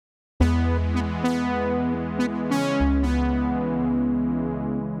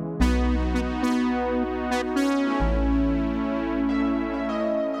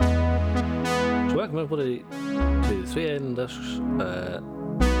everybody to the Three Island Discs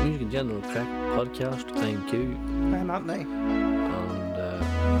Music and General Crack podcast. I'm Q. I'm not now.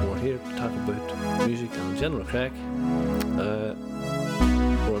 And we're here to talk about music and general crack. We're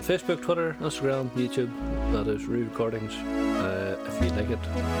on Facebook, Twitter, Instagram, YouTube. That is Rue Recordings. If you like it,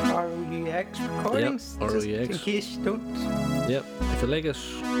 ROUX Recordings. Yep, just ROUX. in case you don't. Yep. If you like us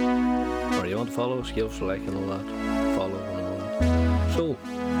or you want to follow us, give us a like and all that. Follow and all that. So,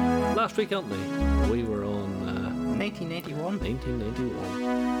 last week, Anthony, we were on 1981.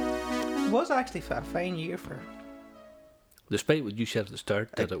 1991. It was actually a fine year for. Despite what you said at the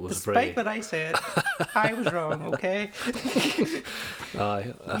start, that it was Despite what I said, I was wrong, okay?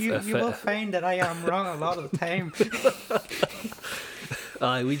 Aye, You will find that I am wrong a lot of the time.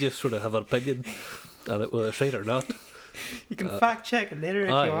 Aye, we just sort of have an opinion, and it was right or not. You can fact check it later if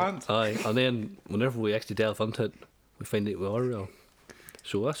you want. Aye, and then whenever we actually delve into it, we find that we are wrong.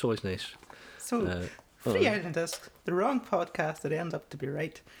 So that's always nice. So, Free Island Discs, the wrong podcast that ends up to be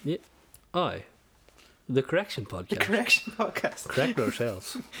right. Yeah, aye. The correction podcast. The correction podcast. Correct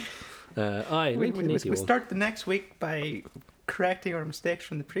ourselves. Aye, We 1981. start the next week by correcting our mistakes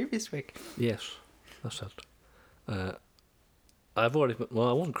from the previous week. Yes, that's it. I've already been, well,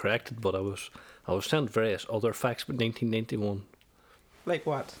 I wasn't corrected, but I was sent various other facts about 1991. Like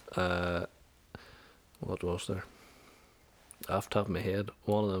what? What was there? Off the top of my head,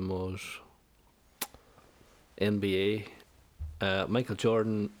 one of them was NBA. Michael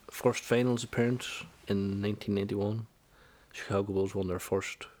Jordan first finals appearance in 1991. Chicago Bulls won their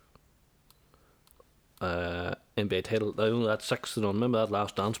first NBA title. I know that sixth one. Remember that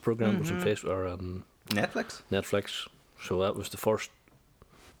Last Dance program was on Facebook or Netflix? Netflix. So that was the first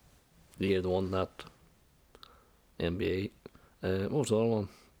year they won that NBA. What was the other one?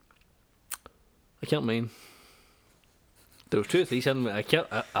 I can't mind. There was two of these in I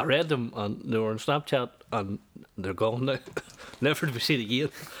read them and they were on Snapchat and they're gone now. Never to be seen again.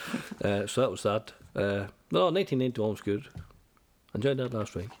 So that was that. No, 1991 was good. Enjoyed that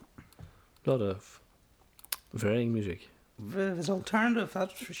last week. A lot of varying music. It was alternative,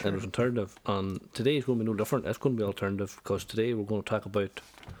 that's for sure. And it was alternative. And today is going to be no different. It's going to be alternative because today we're going to talk about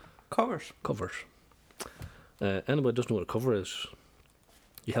Covers. Anybody doesn't know what a cover is,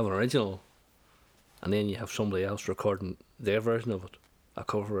 you have an original and then you have somebody else recording their version of it, a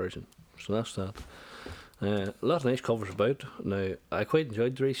cover version. So that's that. A lot of nice covers about. Now, I quite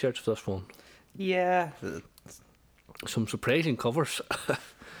enjoyed the research for this one. Yeah. Some surprising covers.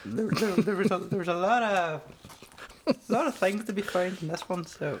 There was a lot of things to be found in this one.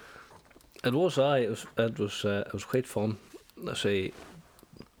 So It was quite fun. I say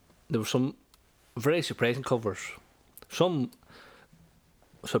there were some very surprising covers. Some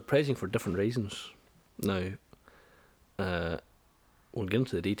surprising for different reasons. Now, we'll get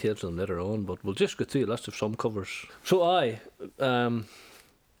into the details of them later on, but we'll just go through a list of some covers. So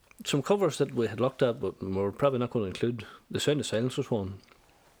some covers that we had looked at, but we're probably not going to include. The Sound of Silence was one.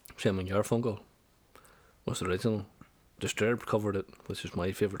 Simon Garfunkel was the original. Disturbed covered it, which is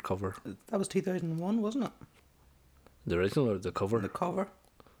my favourite cover. that was 2001, wasn't it? The original or the cover? The cover.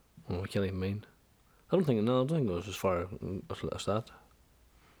 Oh, I can't even mind. I don't think it was as far as that.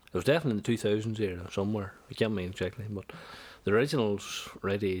 It was definitely in the 2000s era somewhere. I can't mind exactly, but the original's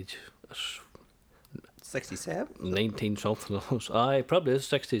right age is 67. 19 something else. Aye, probably is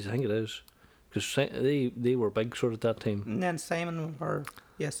 60s. I think it is because they were big sort of at that time. And then Simon went out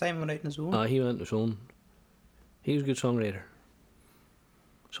on his own. He went on his own. He was a good songwriter.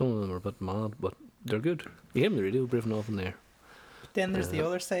 Some of them are a bit mad, but they're good. You hear them on the radio, briefing off in there. But then there's the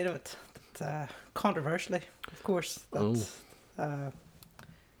other side of it. That, controversially, of course, that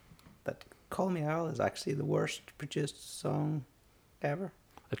Call Me Al is actually the worst produced song ever.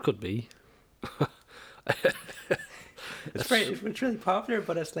 It could be. It's really popular,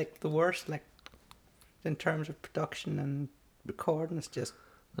 but it's like the worst, like in terms of production and recording. It's just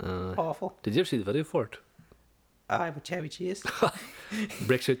awful. Did you ever see the video for it? With Chevy Chase.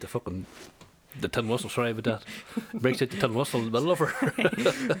 Breaks out the tin whistle, sorry about that. Breaks out the tin whistle in the middle of her.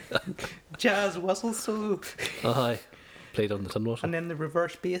 Jazz whistle solo. Aye. Played on the tin whistle. And then the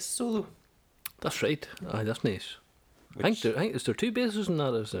reverse bass solo. That's right. Aye, that's nice. I think is there two basses in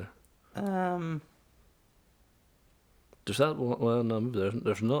that, is there? There's that one, well, no,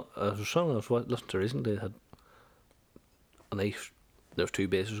 there's not. There's a song I was listening to recently that had a nice, there's two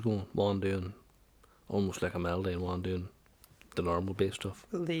basses going, one doing almost like a melody and one doing the normal bass stuff.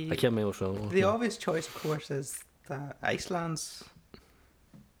 I can't remember what song it was. The obvious choice, of course, is Iceland's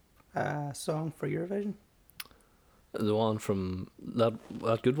song for Eurovision. The one from that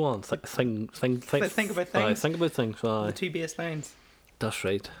good one. Think about things. Think about things. Think about things. The two bass lines. That's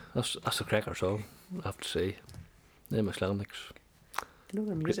right. That's a cracker song. I have to say. Them Islamics. You know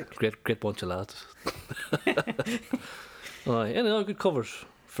their music. Great bunch of lads. Aye, any other good covers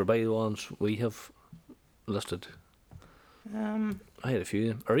for by the ones we have listed? I had a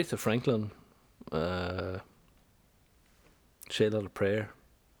few. Aretha Franklin, Say a Little Prayer.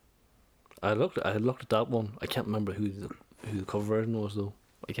 I had looked at that one. I can't remember who the cover version was though.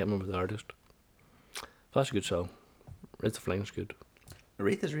 I can't remember the artist. That's a good song. Aretha Franklin's good.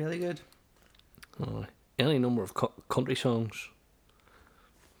 Aretha's really good. Any number of country songs.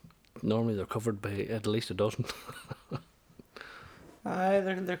 Normally they're covered by at least a dozen.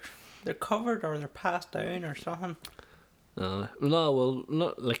 They're covered or they're passed down or something. No, well,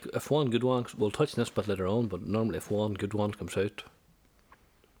 not like if one good one. We'll touch on this bit later on, but normally if one good one comes out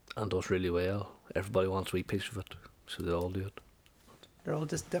and does really well, everybody wants a wee piece of it, so they all do it. They're all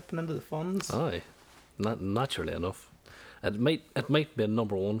just dipping into the funds. Aye, naturally enough. It might be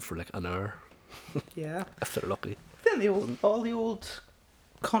number one for like an hour. Yeah. If they're lucky. Then all the old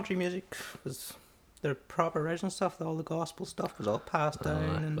country music was their proper original stuff. All the gospel stuff was all passed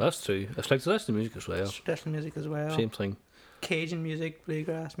down. And that's true. It's like the rest of the music as well. Traditional music as well. Same thing. Cajun music,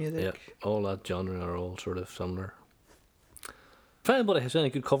 bluegrass music. Yeah, all that genre are all sort of similar. If anybody has any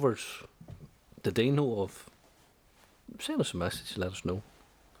good covers that they know of, send us a message, let us know.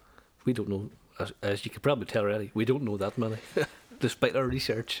 We don't know, as you can probably tell already, we don't know that many, despite our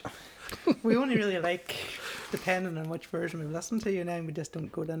research. We only really like, depending on which version we've listened to, and then we just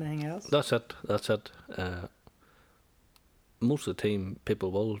don't go to anything else. That's it. Most of the time,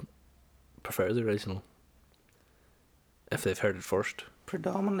 people will prefer the original if they've heard it first.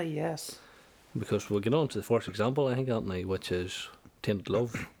 Predominantly, yes. Because we'll get on to the first example, I think, Anthony, which is Tainted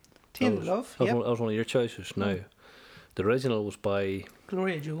Love. Tainted Love, that was one of your choices. Now, the original was by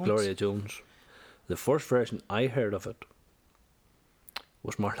Gloria Jones. The first version I heard of it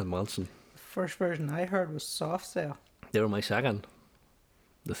was Marilyn Manson. The first version I heard was Soft Cell. They were my second.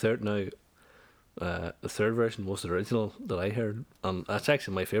 The third version was the original that I heard, and that's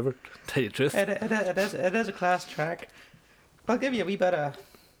actually my favourite, to tell you the truth. It is a class track. I'll give you a wee bit of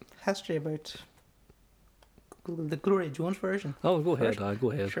history about the Gloria Jones version. Oh, go ahead. Go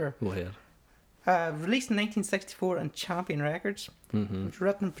ahead. Sure. Go ahead. Released in 1964 on Champion Records. Mm-hmm. It was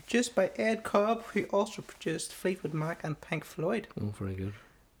written and produced by Ed Cobb, who also produced Fleetwood Mac and Pink Floyd. Oh, very good.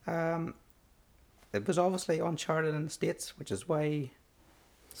 It was obviously uncharted in the States, which is why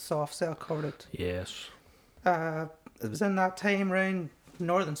Soft Cell covered it. Yes. It was in that time around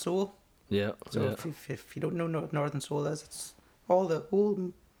Northern Soul. Yeah. So yeah. if you don't know what Northern Soul is, it's all the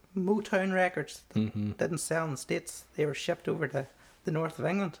old Motown records that didn't sell in the States. They were shipped over to the north of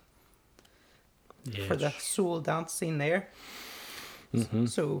England for the soul dance scene there. Mm-hmm.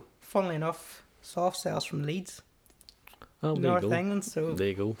 So, funnily enough, Soft Cell's from Leeds, North England. So there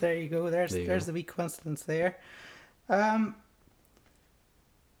you go. There you go. There's the wee coincidence there. Well,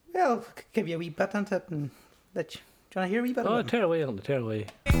 I'll give you a wee bit into it and let you. Do you want to hear a wee bit? Oh, tear away on the tear away.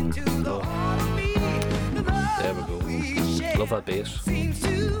 Oh. There we go. Love that bass.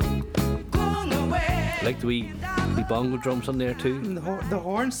 Like the wee bongo drums on there too. And the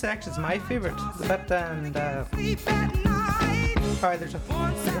horn section's my favourite. The bit and there's a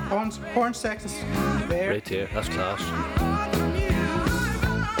horn section there. Right here, that's class.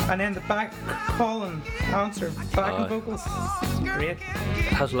 And then the back call and answer backing vocals. Great.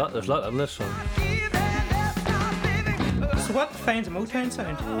 There's a lot in this song. So what defines a Motown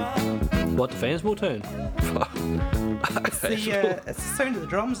sound? What defines Motown? It's the sound of the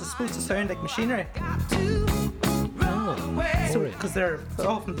drums. It's supposed to sound like machinery. Because they're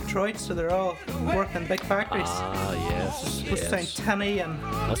all from Detroit, so they're all working in big factories. Ah, yes. It's supposed to sound tinny and...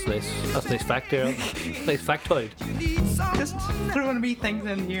 That's nice. That's nice fact there. Nice factoid. Just throwing wee things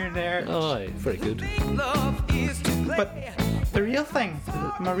in here and there. Oh, aye, very good. But the real thing,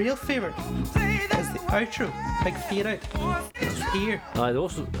 my real favourite, is the outro. Big fade out. It's here. Aye,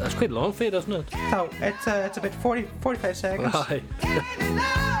 that's quite a long fade, isn't it? Oh, it's about 40-45 seconds. Aye.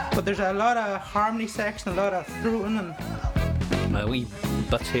 But there's a lot of harmony section, a lot of throwing and... A wee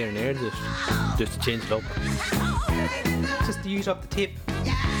bits here and there just to change it up. Just to use up the tape.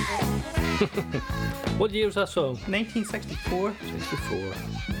 What year was that song? 1964. 64.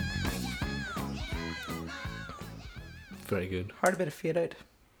 Very good. Hard a bit of fade out.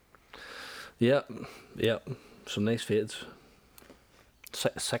 Yeah. Some nice fades.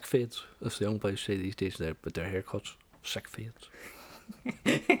 Sick fades, as the young boys say these days, but their haircuts. Sick fades.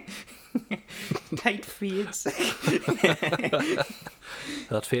 Tight fades.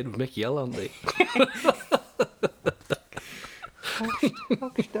 That fade would make you yell, aren't they?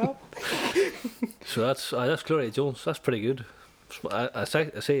 Stop. So that's Gloria Jones. That's pretty good. I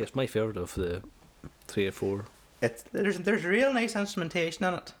say it's my favourite of the 3 or 4. There's real nice instrumentation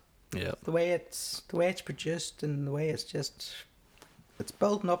in it. Yeah. The way it's produced and the way it's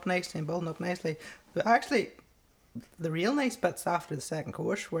building up nicely. But actually, the real nice bits after the second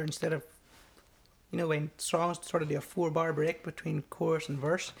chorus, where instead of, you know, when songs sort of do a 4-bar break between chorus and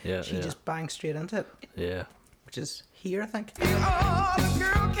verse, she just bangs straight into it. Yeah. Which is here, I think.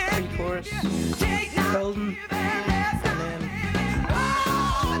 Pre-chorus, building, and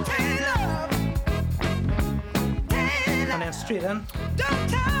then straight in.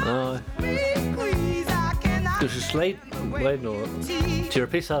 There's a slight, to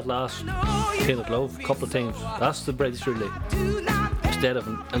repeat that last Tainted Love a couple of times. That's the bridge, really, instead of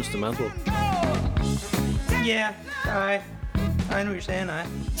an instrumental. Yeah, I know what you're saying.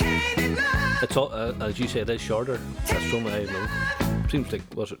 It's all, as you say, it is shorter. That's from I know. Seems like,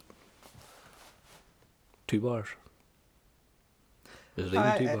 was it 2 bars? Is it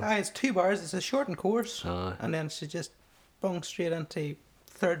even 2 bars? It's 2 bars. It's a shortened chorus, and then she just bungs straight into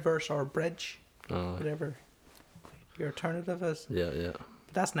third verse or bridge, whatever your alternative is. Yeah. But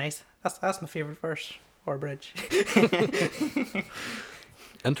that's nice. That's my favourite verse or bridge.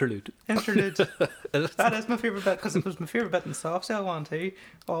 Interlude. That is my favourite bit, because it was my favourite bit in the Soft Cell one too.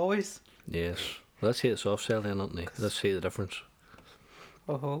 Always. Yes. Let's hear the Soft Cell then, aren't they? Let's see the difference.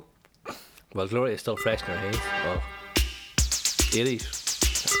 Oh. Well, Gloria is still fresh in her head. Oh. 80s.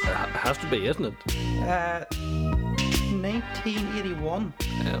 It has to be, isn't it? 1981.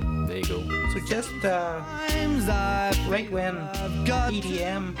 Yeah, there you go. So just right when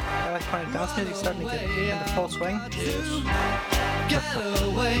EDM, electronic dance music, starting to get into full swing. Yes. Get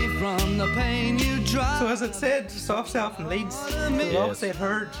away from the pain you drive. So as it said, Soft Cell from Leeds, the loves they'd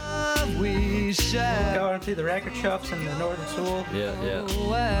heard We share. going through the record shops in the Northern Soul.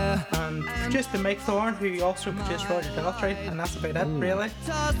 Yeah. And produced by Mike Thorne, who also produced Roger Daltrey, and that's about it, really.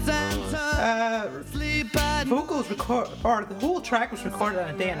 Vocals the whole track was recorded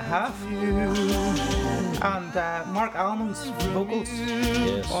in a day and a half. And Mark Almond's vocals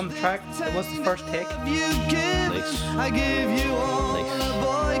on the track, it was the first take. Nice. I give you all Nice. the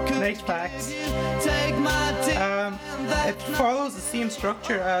boy could Nice facts. take my It follows the same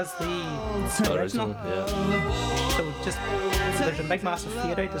structure as the original. Yeah. So there's a big massive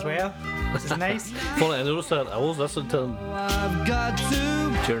fade out as well, which is nice. Funny, I noticed that. I was listening to him I've got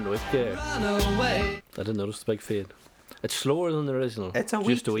to during the week there. run away. I didn't notice the big fade. It's slower than the original. It's a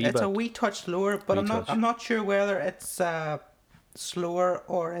just wee bit. touch slower, but Wee touch. I'm not sure whether it's slower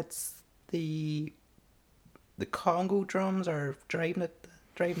or it's the Congo drums are driving the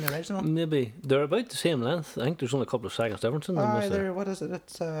original. Maybe they're about the same length. I think there's only a couple of seconds difference in them. Is there? What is it?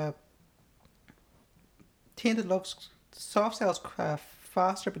 It's Tainted Love's Soft Cell's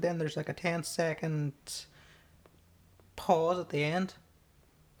faster, but then there's like a 10-second pause at the end.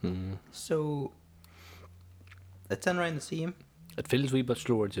 So it's in around the same. It feels a wee bit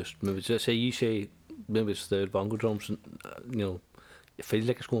slower. Just maybe you say maybe it's the bongo drums. And, it feels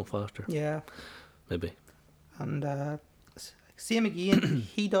like it's going faster. Yeah. Maybe. And same again.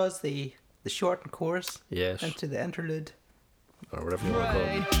 He does the shortened chorus Yes. into the interlude. Or whatever you want to call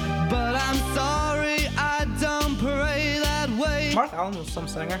it. But I'm sorry I don't pray that way. Mark Allen was some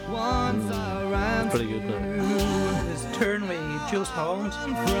singer. Once I ran Pretty good now. His turn with Jules Holland.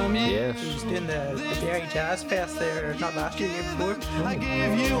 from you. Yes. He was doing the Derry Jazz Fest there, not last year, the year before. I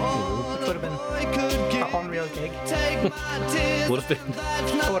give you all Which would have been I could an give. unreal gig. Take my tears. Would have been.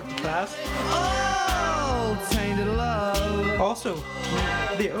 That's That not would have been class. all tainted love. Also,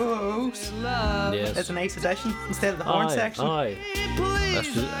 the OOs Love. Yes. is a nice addition instead of the horn section. Aye.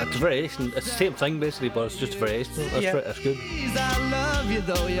 It's a variation. It's the same thing basically, but it's just a variation. That's good. Please, I love you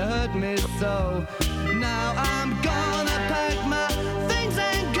though you hurt me so. Now I'm gonna pack my things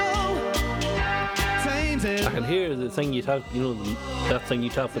and go. Tainted. I can hear the thing you tap, that thing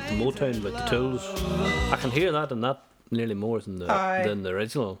you tap with the Motown with the tools. I can hear that and that nearly more than the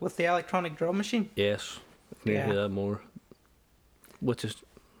original. With the electronic drum machine. Yes, I can hear that more. Which is,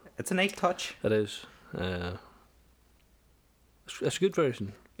 It's a nice touch. it is. It's a good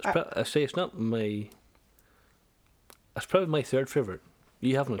version. I say it's not my. It's probably my third favourite.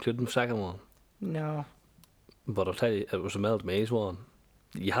 You haven't included my second one, No. but I'll tell you, it was a Meld Maze one.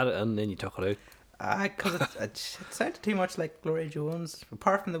 You had it in, then you took it out. Because it sounded too much like Gloria Jones,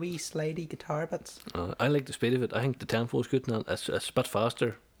 apart from the wee slidey guitar bits. I like the speed of it. I think the tempo is good now. It's a bit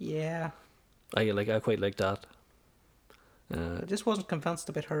faster. Yeah. I quite like that. I just wasn't convinced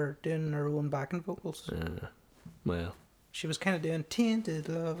about her doing her own backing vocals. Well, She was kind of doing Tainted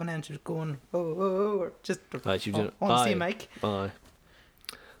Love, and then she was going, or just she did on the same mic. Aye,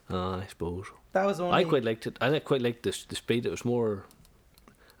 I suppose. That was only... I quite liked it. I quite liked the speed. It was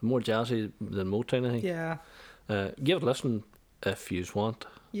more jazzy than Motown, I think. Yeah. Give it a listen if you want.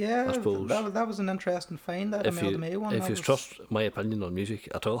 Yeah, I suppose. that was an interesting find, that If Imelda you May one. if that you was- trust my opinion on music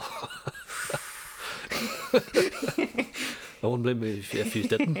at all. I wouldn't blame you if you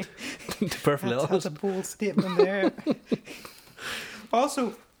didn't. To be perfectly That's honest. a bold statement there.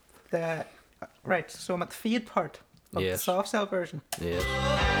 Also, so I'm at the fade part of Yes. the soft cell version. Yes.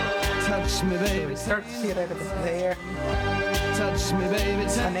 Touch me, So baby. we start to fade out a bit there, Touch me, baby.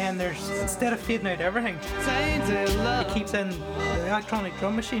 and then there's, instead of fading out everything, Tainted it love. keeps in the electronic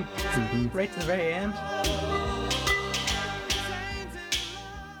drum machine right to the very end.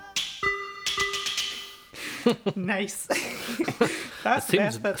 Nice. That's the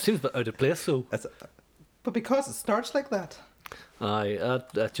best bit. Seems a bit out of place though. But because it starts like that, Aye,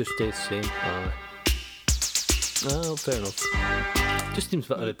 that just stays the same. Aye. Oh, fair enough. Just seems a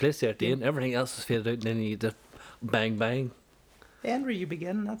bit out of place there at the end. Everything else is faded out, and then you get the bang bang. end where you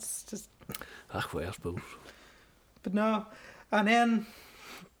begin, that's just. Ah, well, I suppose. But no. And then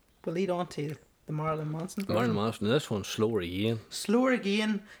we'll lead on to the Marilyn Manson version. Marilyn Manson. This one's slower again. Slower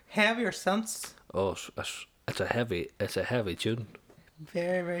again, heavier synths, Oh, it's a heavy tune.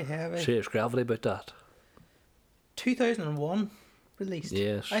 very, very heavy. Serious gravity about that. 2001 released.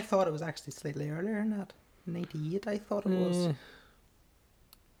 Yes. I thought it was actually slightly earlier than that. 98, I thought it was.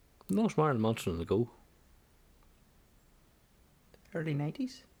 No, it's Marilyn Manson on the go. Early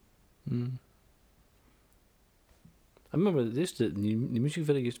 90s. I remember the music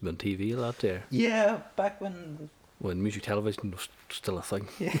video used to be on TV a lot there, Yeah, back when. when music television was still a thing.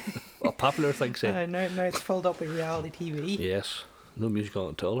 Yeah. A popular thing, say. Now it's filled up with reality TV. Yes. No music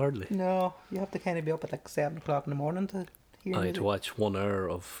on at all, hardly. No, you have to kind of be up at like 7 o'clock in the morning to hear I had music. to watch 1 hour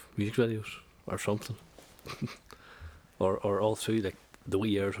of music videos or something. or all through like the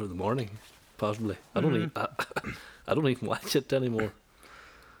wee hours of the morning, possibly. I don't even watch it anymore.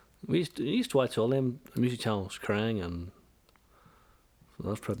 We used to watch all them music channels, Kerrang, and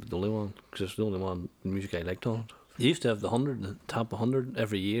that's probably the only one, because it's the only one music I liked on it. You used to have the 100, the top 100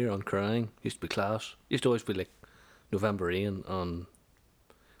 every year on Kerrang. Used to be class. Used to always be like November Rain on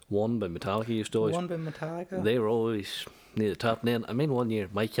One by Metallica. Used to always One by Metallica. they were always near the top. And then, I mean, 1 year,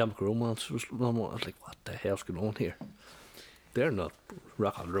 My Chemical Romance was one more. I was like, what the hell's going on here? They're not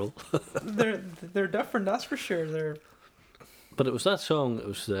rock and roll. they're different, that's for sure. They're But it was that song, it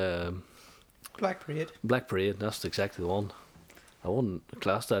was Black Parade. Black Parade, that's exactly the one. I wouldn't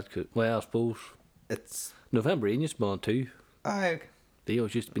class that, well, I suppose. It's November Rain used to be on too. They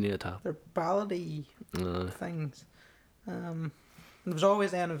always used to be near the top. they're ballady things. It was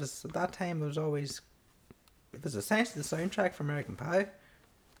always at that time. It was essentially the soundtrack for American Pie.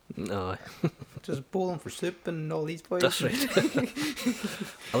 No, Just Bowling for Soup and all these boys. that's right.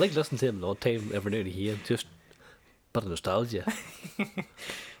 I like listening to them all the time, every now and again, just a bit of nostalgia.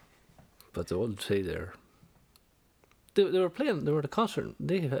 But I wouldn't say they were playing. They were at a concert.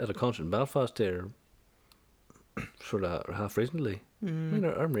 They had a concert in Belfast there, sort of half recently. I mean,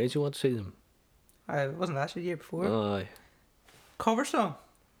 I'm raised. You want to see them? I wasn't actually the year before. Aye. Cover song.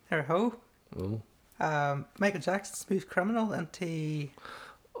 Here ho. Oh. Michael Jackson's Smooth Criminal into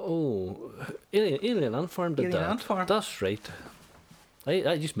Oh, Alien Ant Farm did Alien that. Ant Farm. That's right. I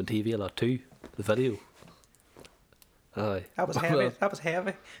used my TV a lot too. The video. Aye. that was heavy. Well, That was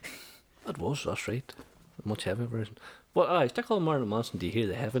heavy. it was. That's right. A much heavier version. But aye, stick on Marilyn Manson. Do you hear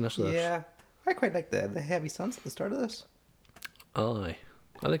the heaviness of this? Yeah. I quite like the heavy synths at the start of this. Aye.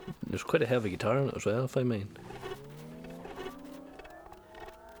 I like. There's quite a heavy guitar in it as well, if I mean.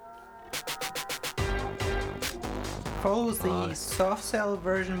 Follows the soft cell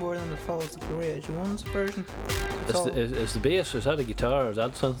version more than it follows the Gloria Jones version. It's all- Is the bass, is that a guitar, or is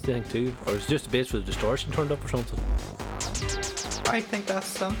that something too? Or is it just the bass with the distortion turned up or something? I think that's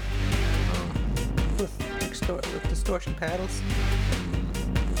some with distortion pedals.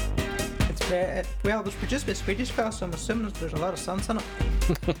 It's very well. It was produced by a Swedish fella, so I'm assuming there's a lot of synths in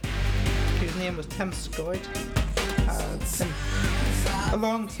it. His name was Tim Skoid.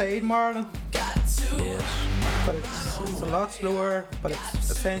 Alongside Marlon, Yes. but it's a lot slower. But it's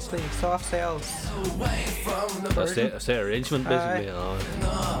essentially soft cells. That's the arrangement basically.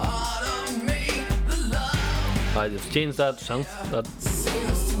 Aye, they've changed that sound.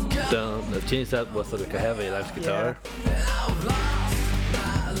 They've changed that with like a heavy electric guitar.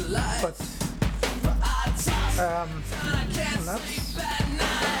 But and that's,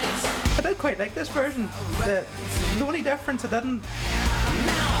 I did quite like this version. The only difference I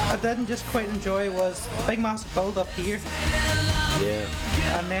didn't just quite enjoy was the big massive build up here, Yeah.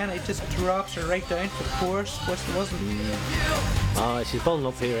 and then it just drops her right down to the chorus, which it wasn't, Aye, she's falling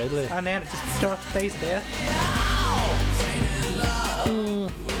up here, Ridley. and then it just starts plays death.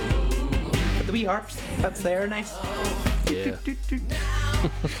 But the wee harps, that's there, nice. Yeah.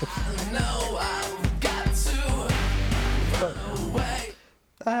 But,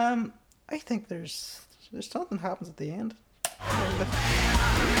 I think there's something happens at the end. It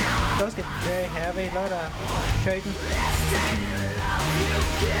does get very heavy, a lot of shouting.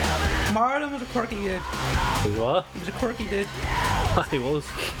 Marlon was a quirky dude. He what? He was a quirky dude. He was.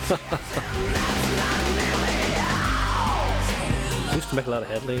 He used to make a lot of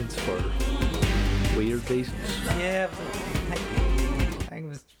headlines for weird reasons. Yeah, but I think it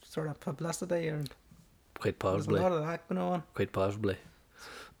was sort of publicity, or Quite there was a possibly. lot of that going on. Quite possibly.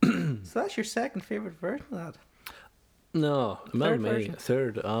 So that's your second favourite version of that? No, it might Third be version.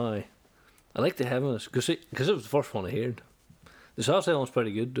 third. Aye, I like the Heaveness because it was the first one I heard. The Soft Sound's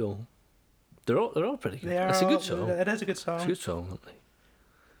pretty good though. They're all pretty good. It's a good song. It is a good It's a song. good song. Isn't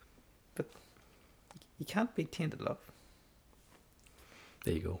it? You can't beat Tainted Love.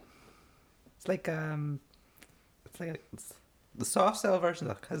 There you go. It's like the soft cell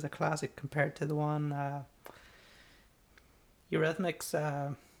version is a classic compared to the one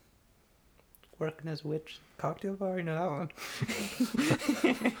Eurythmics Working as a Witch Cocktail Bar. You know that one.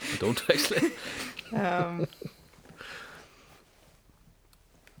 I don't actually.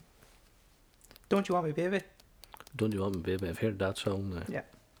 Don't You Want Me Baby? Don't You Want Me Baby? I've heard that song now. Yeah.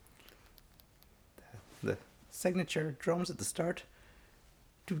 The signature drums at the start.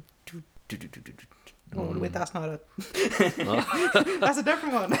 Do, do, do, do, do, do, do. Oh wait, that's not it. That's a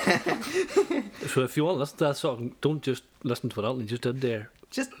different one. So if you want to listen to that song, don't just listen to what Anthony just did there.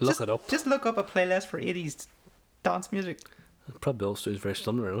 Look it up. Just look up a playlist for 80s dance music. It probably all sounds very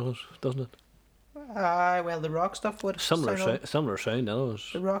similar, doesn't it? Well, the rock stuff would Similar sound sound, I know.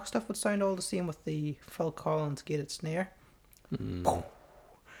 the rock stuff would sound all the same with the Phil Collins gated snare,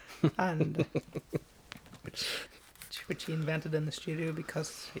 and which he invented in the studio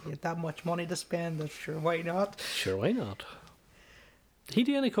because he had that much money to spend. And sure, why not? Sure, why not? Did he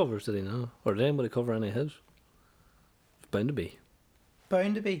do any covers, did he know? Or did anybody cover any of his? It's bound to be.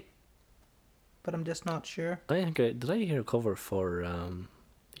 Bound to be, but I'm just not sure. Did I hear a cover for You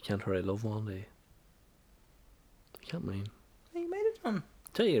Can't Hurry Love one day? I can't mind. He made it done.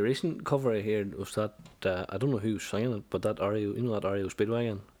 Tell you, a recent cover I heard was that, I don't know who was singing it, but that REO, you know that REO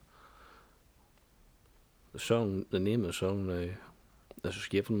Speedwagon? The name of the song now is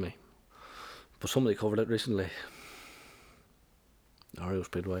escaping me. But somebody covered it recently. REO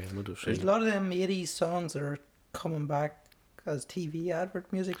Speedwagon, what do There's a you lot of them 80s songs that are coming back as TV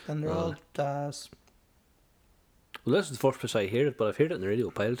advert music, and they're all Well, this is the first place I heard it, but I've heard it in the radio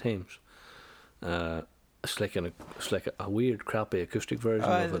a pile of times. It's like a weird, crappy acoustic version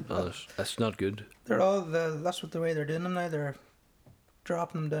of it, and it's not good. they're all that's what the way they're doing them now. They're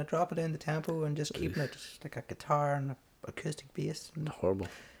dropping it down the tempo and just keeping it like a guitar and a acoustic bass. And Horrible.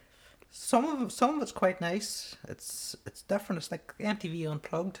 some of it's quite nice. It's different. It's like MTV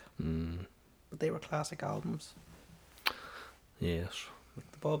Unplugged, but they were classic albums. Yes.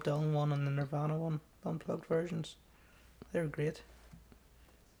 Like the Bob Dylan one and the Nirvana one, the unplugged versions. They were great.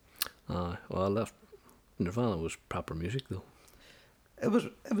 Well, that Nirvana was proper music though. It was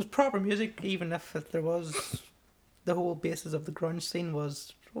proper music, even if there was the whole basis of the grunge scene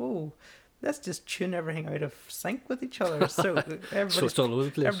was, let's just tune everything out of sync with each other. So So it's all over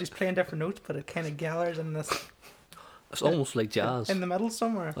the place. everybody's playing different notes, but it kind of gathers in this It's almost like jazz. in the middle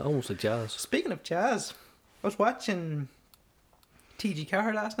somewhere. Almost like jazz. Speaking of jazz, I was watching TG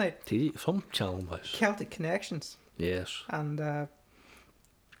Carr last night, Some channel was. Celtic Connections, Yes. and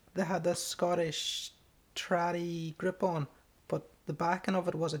they had this Scottish traddy grip on, but the backing of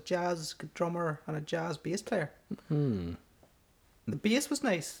it was a jazz drummer and a jazz bass player. The bass was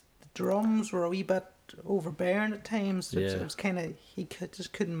nice. The drums were a wee bit overbearing at times. It was kind of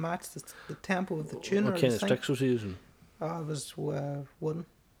just couldn't match the tempo of the tune. What or kind the of sync. sticks was he using? Oh, it was wooden.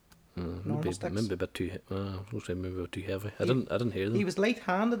 Normal sticks. Maybe a bit too. I was gonna say maybe a bit too heavy. I didn't hear them. He was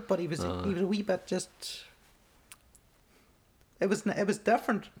light-handed, but he was a wee bit just. It was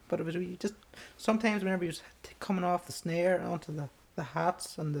different, but it was just sometimes whenever he was coming off the snare onto the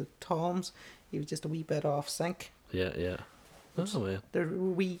hats and the toms, he was just a wee bit off sync. Yeah. Oh yeah.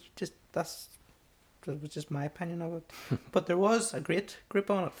 That was just my opinion of it. But there was a great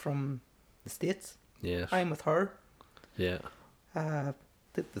grip on it from the States. Yes. I'm With Her. Yeah. The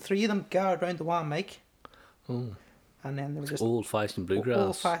three of them gathered around the one mic, Oh. and then they were just Old-fashioned bluegrass.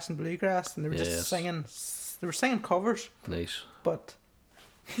 old-fashioned bluegrass, and they were Yes. just singing. They were singing covers, Nice. but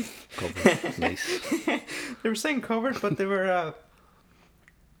Cover. Nice. they were singing covers, but they were.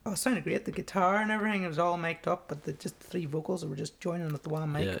 It sounded great. The guitar and everything, it was all mic'd up, but the three vocals that were just joining at the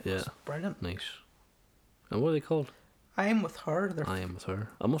one mic. Yeah. It was brilliant. Nice. And what are they called? I'm with her. I Am With Her.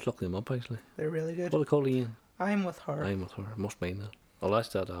 I must look them up actually. They're really good. What are they called again? I'm with her. I Am With Her. Must mean that. I'll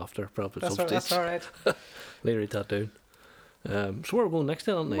ask that after, probably That's some all, that's stage. all right. Later, write that down. So where are we going next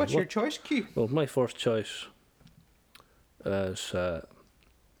then, Anthony? What's your choice, Q? Well, my first choice is,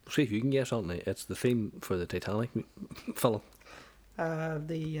 see if you can guess, Anthony. It's the theme for the Titanic film.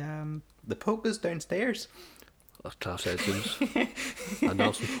 The polkas downstairs. That's class legends. And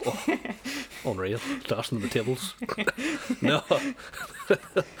dancing. Oh, unreal. Dancing on the tables. No.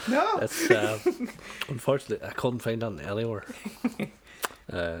 No. It's, unfortunately, I couldn't find that anywhere.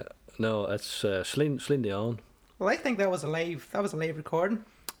 No, it's Celine Dion. Well, I think that was a live recording.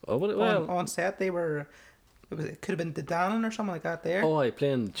 Oh, well, On set, they were. It could have been the Dannon or something like that. There. oh, I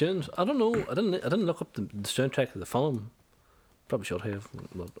playing tunes. I don't know. I didn't look up the soundtrack of the film. Probably should have.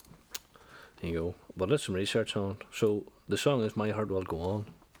 But there you go. But let's some research on it. So the song is "My Heart Will Go On."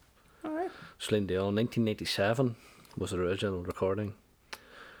 All right. Celine Dion, 1987 was the original recording.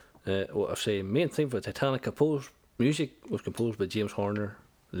 What I say, main theme for Titanic music was composed by James Horner,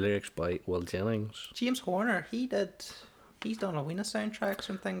 lyrics by Will Jennings. James Horner. He's done a Wiener soundtracks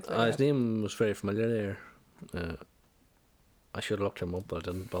and things like His that. name was very familiar there. I should have looked him up, but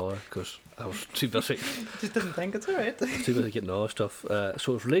I didn't bother because I was too busy. Just didn't think it's alright. Too busy getting all this stuff. So it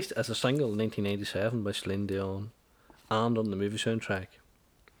was released as a single in 1997 by Celine Dion and on the movie soundtrack.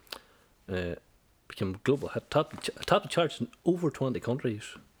 Became global hit, topped the charts in over 20 countries.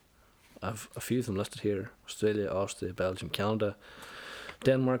 I've a few of them listed here: Australia, Austria, Belgium, Canada,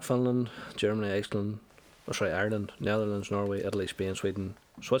 Denmark, Finland, Germany, Ireland, Netherlands, Norway, Italy, Spain, Sweden,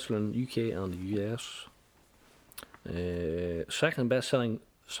 Switzerland, UK and the US. Second best selling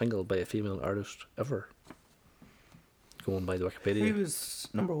single by a female artist ever, going by the Wikipedia. He was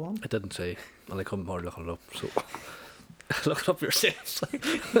number one. It didn't say, and I couldn't bother looking it up, so look it up yourselves.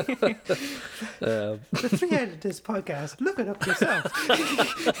 The three out of this podcast. Look it up yourself.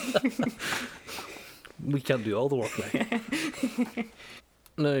 We can't do all the work now.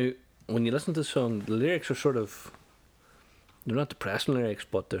 Now, when you listen to the song, the lyrics are sort of, they're not depressing lyrics,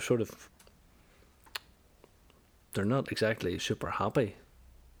 but they're sort of, they're not exactly super happy.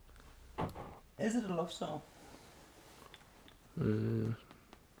 Is it a love song?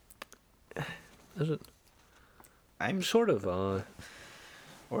 Is it? I'm Sort of.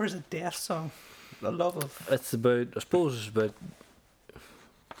 Or is it a death song? The love of. It's about, I suppose it's about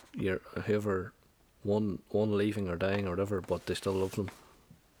your whoever one leaving or dying or whatever, but they still love them.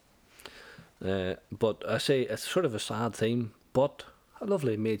 But I say it's sort of a sad theme, but a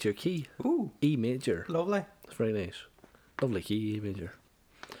lovely major key. Ooh, E major. lovely. It's very nice. Lovely key, E major.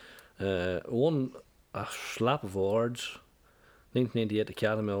 Won a slap of awards. 1998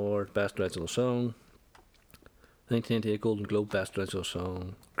 Academy Award Best Original Song. 1998 Golden Globe Best Original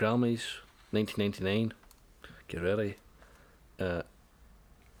Song. Grammys 1999. Get ready.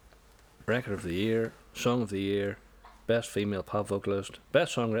 Record of the Year, Song of the Year, Best Female Pop Vocalist,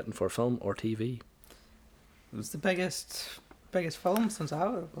 Best Song Written for Film or TV. It was the biggest film since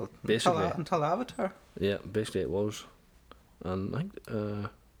Avatar. Well, Basically. until Avatar. Yeah, basically it was. And I think who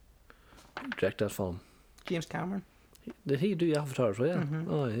directed that film? James Cameron. Did he do Avatar as well? Mhm.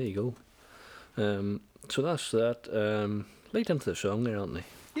 Oh, there you go. So that's that. Lead into the song there, aren't they?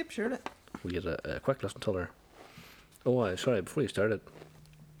 Yep, surely. We get a quick listen to her. Oh, sorry, before you started.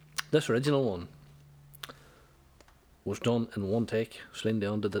 This original one was done in one take. Celine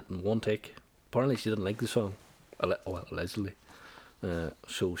Dion did it in one take. Apparently she didn't like the song. Well, allegedly.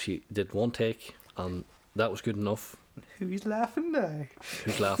 So she did one take and that was good enough. Who's laughing now?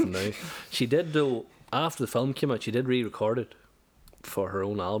 Who's laughing now? She did, though, after the film came out, she did re-record it for her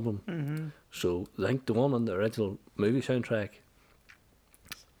own album. Mm-hmm. So I think the one on the original movie soundtrack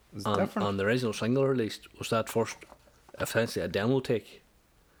It's different. and the original single released was that first, essentially a demo take.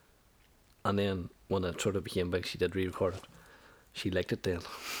 And then when it sort of became big, she did re-record it. She liked it then.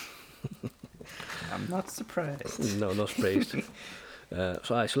 I'm not surprised. No, not surprised.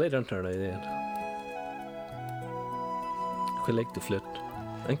 So I later into her now then. I like the flute.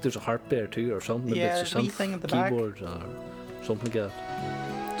 I think there's a harp there too or something. Yeah, It's a wee synth thing at the back. keyboard or something like that.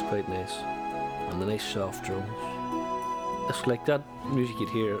 It's quite nice. And the nice soft drums. It's like that music you'd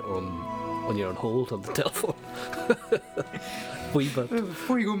hear when you're on hold on the telephone. Wee bit.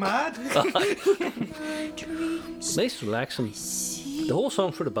 Before you go mad. Nice, relaxing. The whole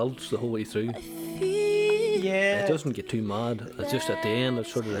song sort of builds the whole way through. Yeah. It doesn't get too mad. It's just at the end.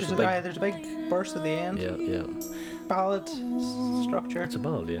 It's sort of There's there's a big burst at the end. yeah. Ballad structure. It's a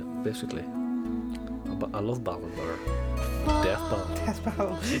ballad, yeah, basically. I love ballad or death ballad. Death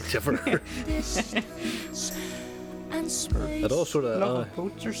ballad. Whichever. It all sort of Love of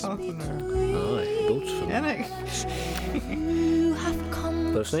boats or something. Or boats. anything.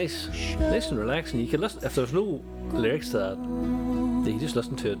 But it's nice and relaxing. You can listen if there's no lyrics to that. You can just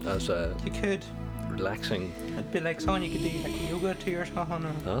listen to it as a You could. relaxing. It'd be like something you could do like yoga to or something.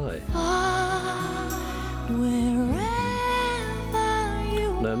 Or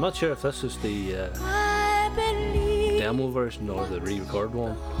Now I'm not sure if this is the demo version or the re-record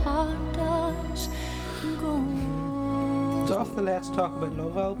one. it's off the Let's Talk About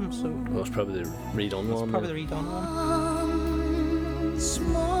Love album, so Well, it's probably the redone it's one. probably the redone one. It's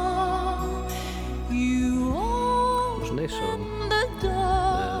a nice song.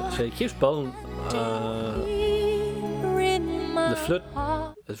 So he keeps building. The flute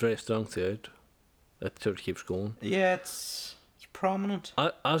is very strong throughout. It sort of keeps going. Yeah, it's prominent.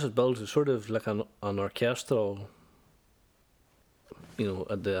 As it builds, it's sort of like an orchestral.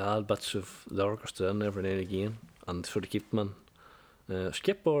 The add bits of the orchestra in every now and again, and sort of keep them in.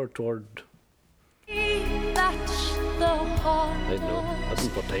 Skip or toward. I don't know. I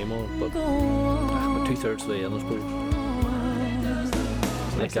didn't put time on it, but about 2/3 of the way in, I suppose.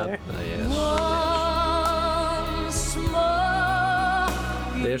 Like that. Yes.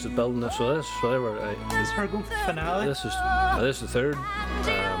 There's the building. So this, whatever. This is her going for the finale. This is the third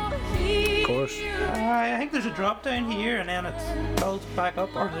chorus. I think there's a drop down here and then it builds back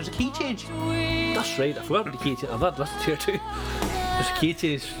up, or there's a key change. That's right. I forgot about the key change. I've had listened here too. There's a key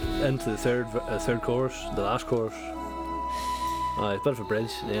change into the third chorus, the last chorus. It's a bit of a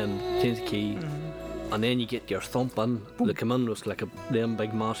bridge, then change the key, and then you get your thump in. They come in with like them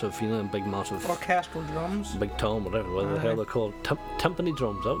big massive, big massive Orchestral drums. big tom, whatever the hell they're called. Timpani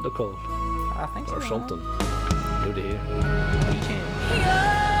drums, is that what they're called? I think so. Or something. Good to hear. Key change.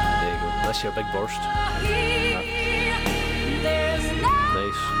 There you go. That's your big burst.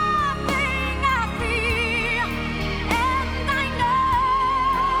 Nice.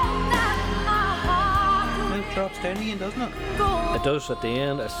 It drops down again, doesn't it? It does at the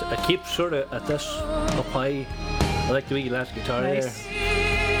end. It keeps sort of at this up high. I like the wee last guitar Nice.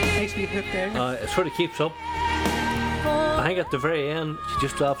 Nice wee hook there. there. It sort of keeps up. I think at the very end, she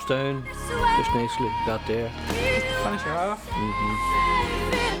just drops down just nicely. Got there. Finish her off.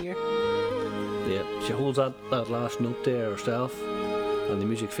 Here. Yeah, she holds that last note there herself, and the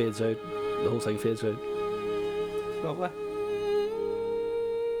music fades out. The whole thing fades out. Lovely.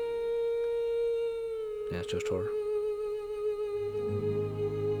 Yeah, it's just her.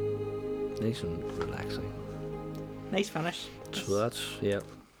 Nice and relaxing. Nice finish. So that's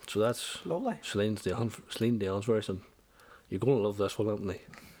Lovely. Celine Dion's version. You're going to love this one, aren't you?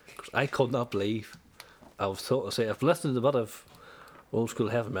 Because I could not believe. I've listened to a bit of old school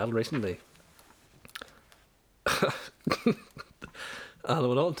heavy metal recently. And I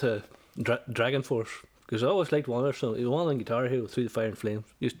went on to Dragon Force, because I always liked one of their songs. It was one on Guitar Hero, Through the Fire and Flames.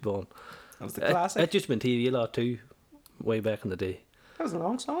 Used to be on. That was the classic. It used to be on TV a lot too, way back in the day. That was a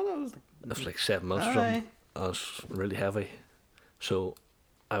long song. It was like 7 months or something. It was really heavy. So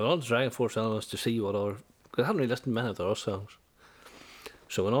I went on to Dragon Force Elements to see what other. I hadn't really listened to many of their other songs.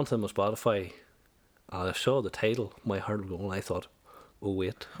 So I went on to them on Spotify, and I saw the title, My Heart Will Go On. I thought, oh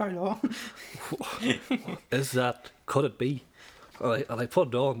wait, How long? could it be? And I put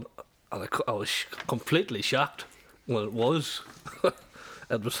it on, and I was completely shocked when it was.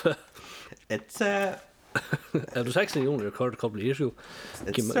 It was. It's It was actually only recorded a couple of years ago.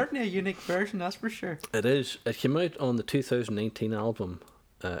 it's certainly a unique version, that's for sure. It is. It came out on the 2019 album,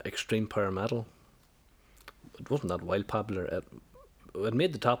 Extreme Power Metal. It wasn't that wild popular. It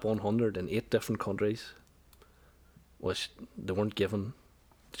made the top 100 in 8 different countries, which they weren't given.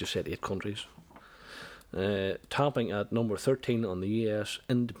 They just said 8 countries. Topping at number 13 on the US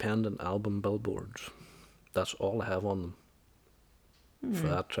Independent Album Billboards. That's all I have on them for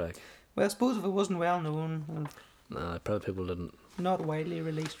that track. Well, I suppose if it wasn't well known and Nah, probably people didn't. not widely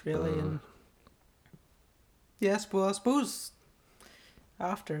released, really, and yes, well, I suppose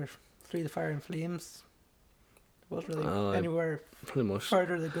after Through the Fire and Flames, there wasn't really anywhere Pretty much.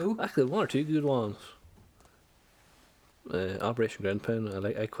 further to go. Actually, 1 or 2 good ones. Operation Ground Pound,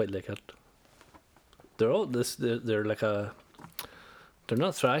 I quite like it. They're all this. They're like a. They're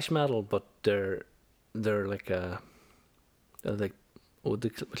not thrash metal, but they're like a. They're like the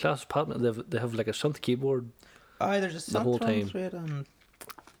class pop. They have like a synth keyboard. There's a The whole synth run time. through it, and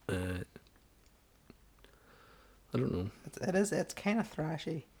I don't know. it's kind of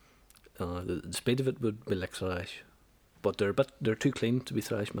thrashy. The speed of it would be like thrash, but they're too clean to be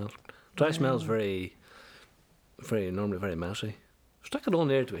thrash metal. Thrash metal is very normally very messy. Stick it on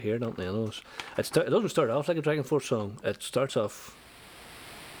there to hear, don't they? I know it doesn't start off like a Dragon Force song. It starts off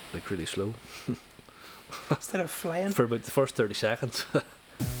like really slow, instead of flying. for about the first 30 seconds.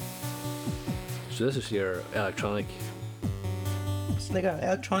 So this is your electronic. It's like an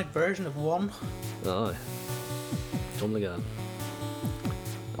electronic version of One, Aye. Something like that.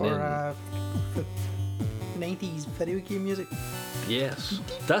 And or then- the 90s video game music. yes,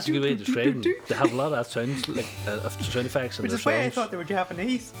 that's a good way to describe them. They have a lot of that sounds, like sound effects in Which their is why I songs. thought they were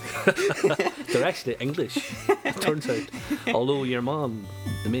Japanese. They're actually English, it turns out. Although your man,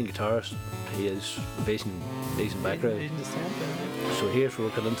 the main guitarist, he is of Asian background. Asian descent, So here's where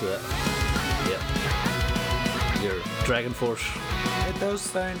we'll get into that. Yeah. Your Dragon Force. It does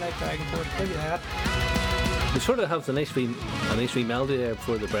sound like Dragon Force. Look at that. They sort of have a nice wee melody there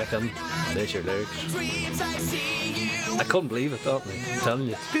before they break in. There's your lyrics. I couldn't believe it, don't I? I'm telling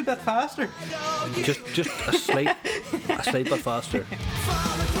you. Good bit faster. Just a slight bit faster.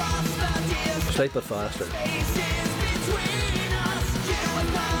 A slight bit faster.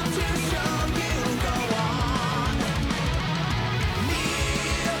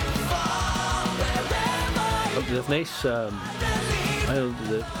 They have nice, I know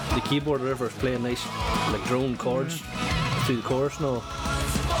the keyboard river is playing nice, like drone chords through the chorus now.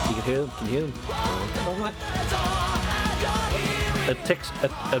 You can hear them. Can you hear them? Lovely. It takes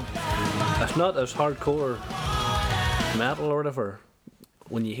it's not as hardcore metal or whatever.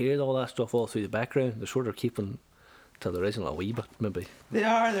 When you hear all that stuff all through the background, they're sort of keeping to the original a wee bit, maybe. They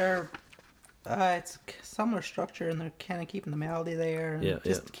are. They're. It's similar structure, and they're kind of keeping the melody there, and Yeah,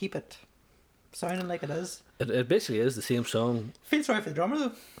 just yeah. keep it sounding like it is. It basically is the same song. Feel sorry for the drummer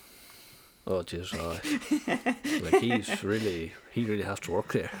though. Oh jeez, like he really has to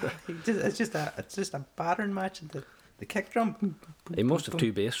work there. It's just a pattern match. The kick drum. Boom, boom, boom, He must boom, have boom.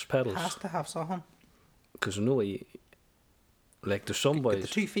 two bass pedals Has to have something. because I know he, like there's some Get the boys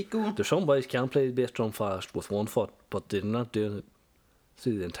 2 feet going. There's some boys can play the bass drum fast with one foot, but they're not doing it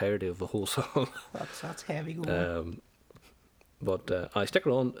through the entirety of the whole song. That's heavy going. But I stick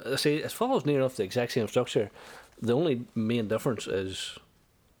around. I say it follows near enough the exact same structure. The only main difference is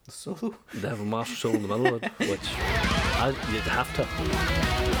The solo. they have a master solo in the middle of it, which you'd have to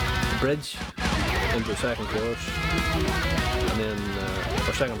bridge into the second chorus, and then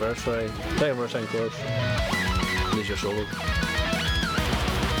or second verse, second chorus, and there's your solo.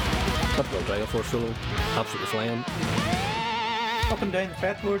 Typical Dragon Force solo, absolutely flying. Up and down the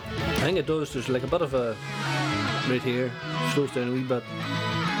fretboard. I think it does. There's like a bit of a right here, slows down a wee bit.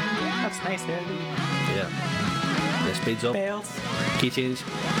 That's nice there. The Yeah, it speeds up. bells. Key change.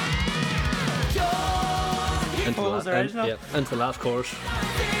 Follows the original. Into the last chorus.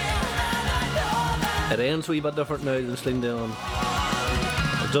 It ends a wee bit different now than Sling Down.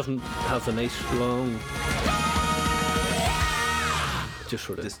 It doesn't have the nice long, just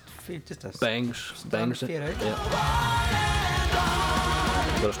sort of Just a bangs fade out. Yeah.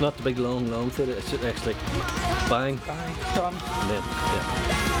 But it's not the big long fade. It's like bang bang, done. and then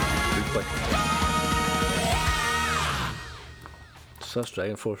yeah, real quick. So that's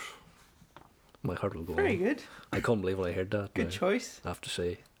Dragon Force. My heart will go Very on. good. I can't believe when I heard that. Good now, choice. I have to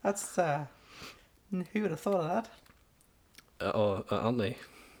say. That's who would have thought of that? Anthony,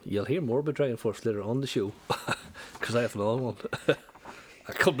 you'll hear more about Dragon Force later on the show because I have another one.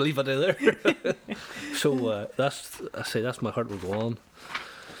 I can't believe I did there. So that's my heart will go on.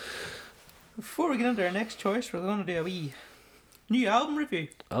 Before we get into our next choice, we're going to do a wee new album review.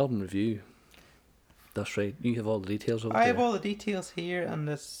 Album review. That's right. You have all the details of it. I have there. all the details here, and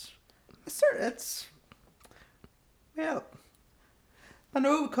it's well, I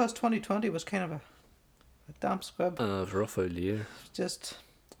know because 2020 was kind of a damp squib. It was a rough old year. Just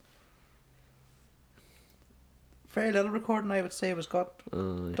very little recording, I would say, was got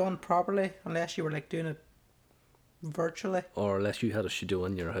done properly, unless you were like doing it virtually. Or unless you had a studio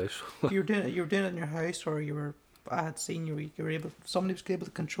in your house. You were doing it in your house, or you were. I had seen you were able. Somebody was able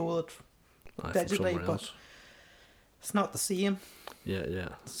to control it From digitally, somewhere but else. it's not the same. Yeah.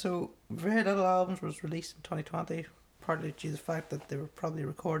 So very little albums was released in 2020, partly due to the fact that they were probably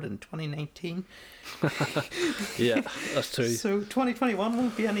recorded in 2019. Yeah, that's true. So 2021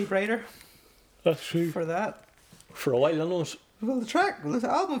 won't be any brighter That's true. for that. For a while, anyways. Well, the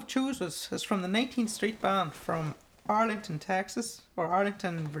album I've chose is from the 19th Street Band from Arlington, Texas, or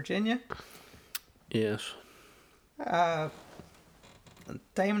Arlington, Virginia. Yes.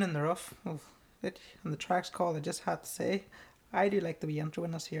 Diamond in the Rough. Well, and the track's called I Just Had to Say. I do like the wee intro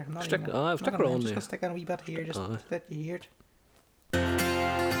in this here. I'm not Stick- even, aye, I'm stick not gonna- her on I'm just there. going to stick on a wee bit here just Aye. to let you hear it.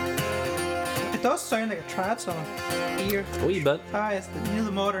 It does sound like a trad song here. A wee bit. It's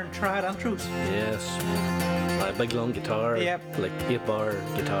the modern trad intros. Yes. A big long guitar, Yep. like 8-bar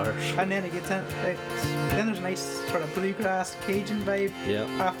guitars. And then it gets in. Then there's a nice sort of bluegrass Cajun vibe. Yeah.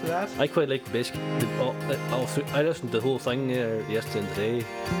 After that. I quite like basically all through. I listened to the whole thing there yesterday and today.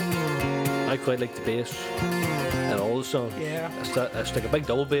 I quite like the bass and all the songs. Yeah. It's like a big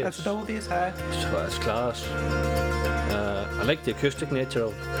double bass. That's a double bass high. It's class. I like the acoustic nature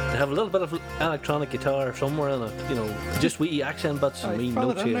of it. They have a little bit of electronic guitar somewhere in it, you know, just wee accent bits and wee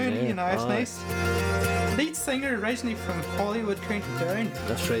notes here and there. You know, it's Aye. nice. Lead singer originally from Hollywood, County Down.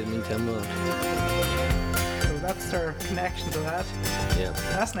 That's right, me Tim with it. So that's their connection to that. Yeah.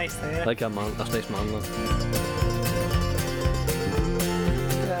 That's nice there. Like that man, that's nice manling.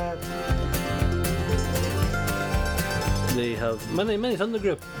 They have many in the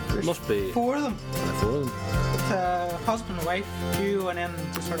group. Must be 4 of them. 4 of them. It's a husband and wife duo and then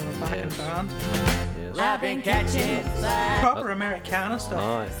just sort of a backing Yes. band. Yes. I've been catching Proper Americana stuff.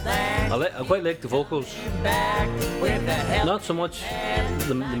 Aye. I quite like the vocals. back with the help Not so much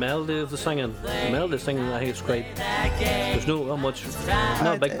the melody of the singing. The melody of the singing, I think it's quite. There's not much.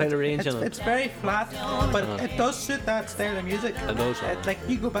 Not a big pile of range in It's it. very flat, but it does suit that style of music. It does. Like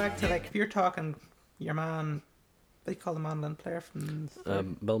you go back to like if you're talking your man, what do you call the mandolin player from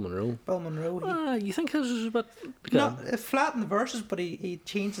Bill Monroe. Bill Monroe? You think his is a bit. Not flat in the verses, but he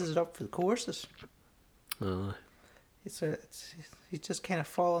changes it up for the choruses. He's just kind of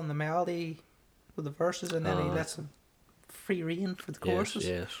following the melody with the verses, and then he lets him free rein for the choruses.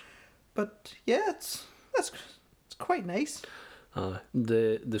 Yes. But yeah, it's quite nice.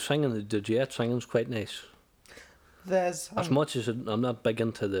 The singing, the duet singing's quite nice. There's As much as I'm not big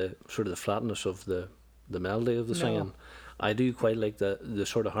into the sort of the flatness of the melody of the singing, I do quite like the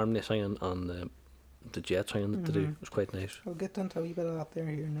sort of harmony singing and the duet singing that they do. It's quite nice. I'll get into a wee bit of that there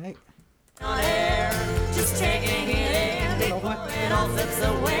here now. on air, just taking it in. Lovely. It all slips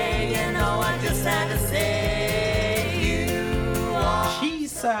away, you know I just had to say you are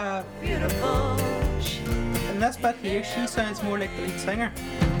She's beautiful. in this bit here, she sounds more like the lead singer.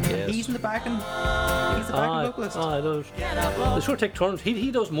 Yes. He's in the backing. He's the backing vocalist. Aye, does. They sort of take turns. He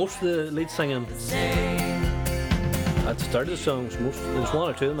does most of the lead singing. At the start of the songs, there's 1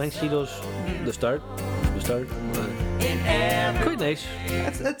 or 2 of them. I think she does the start. Quite nice.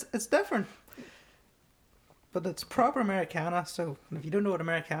 It's different, but it's proper Americana. So if you don't know what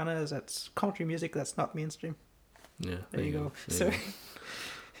Americana is, it's country music that's not mainstream. Yeah. There you go. There So, you go.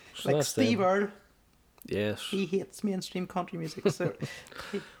 So like that's Steve them. Earle, Yes. he hates mainstream country music. So,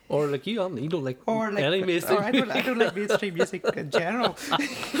 Or like you don't like or like, any mainstream. or I don't like mainstream music in general.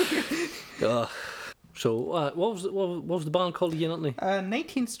 So what was the band called again, Anthony?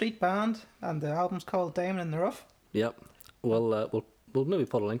 19th Street Band, and the album's called Diamond in the Rough. Yep. Well, we'll maybe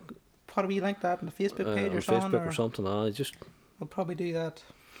put a link Probably link that on the Facebook page on or something. Facebook or something. Just We'll probably do that.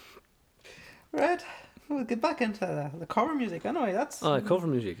 Right, we'll get back into the cover music anyway. That's cover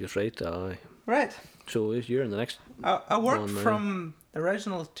music is right. Aye. right. So you're in the next. I worked one there. from the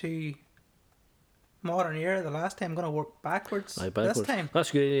original to modern era the last time. I'm going to work backwards, Backwards. this time. That's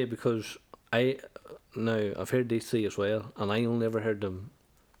a good idea because I've heard these 3 as well, and I only ever heard them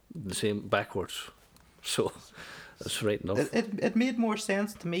the same backwards. So that's right enough. It made more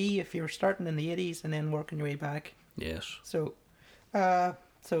sense to me if you were starting in the 80s and then working your way back. Yes. So,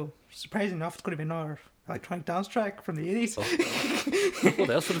 surprising enough, it's going to be another electronic dance track from the 80s. What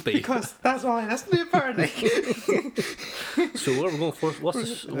else would it be? Because that's all I listen to, apparently. So where are we going first?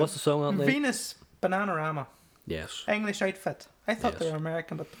 What's the song on there? Venus Bananarama. Yes. English outfit. I thought they Yes. were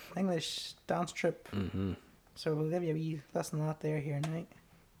American, but English dance troupe. Mm-hmm. So we'll give you a wee listen to that there here now.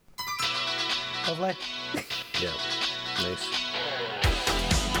 Lovely. Yeah. Nice.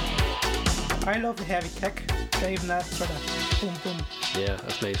 I love the heavy kick, driving that sort of boom boom. Yeah,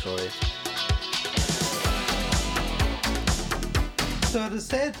 that's nice. All right. So it is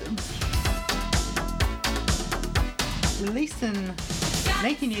said, released in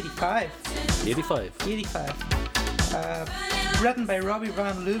 1985. 85. Written by Robbie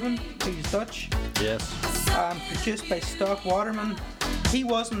Van Leuven, who's Dutch. Yes. Produced by Stock Waterman. He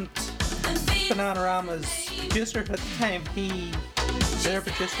wasn't Bananarama's producer at the time. Their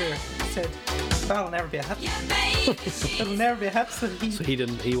producer said, that'll never be a hit. It'll never be a hit. So So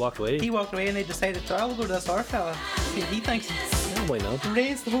he walked away. he walked away and they decided, I will go to this other fella, see what he thinks. Yeah, why not?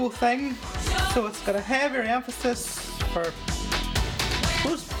 Raised the whole thing, so it's got a heavier emphasis for, I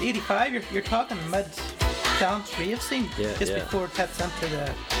suppose, 85. You're talking mid dance rave scene, Yeah, just yeah. before it hits into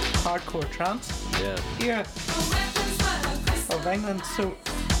the hardcore trance Yeah. era of England. So,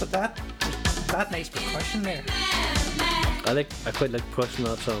 but that nice percussion there, I quite like percussion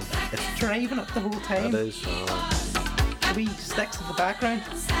in that song. it's driving it the whole time. That is. wee sticks in the background.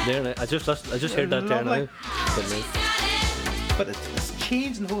 There now. I just heard that there now. Lovely. But no. But it's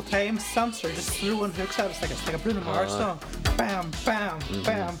changing the whole time. Synths are just throwing hooks at us like a Bruno Mars song. Bam, bam,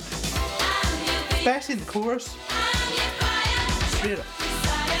 bam. Especially in the chorus. Straight up.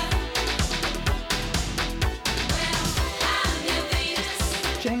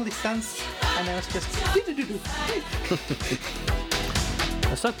 Jingly synths, and then it's just.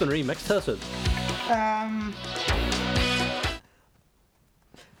 Has that been remixed, has it?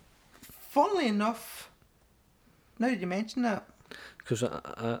 Funnily enough, now that you mention that, Because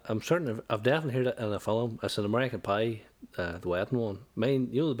I'm certain I've definitely heard it in a film. It's an American Pie, the wedding one. Mine,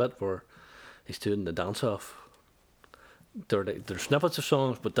 you know the bit where he's doing the dance off. They're snippets of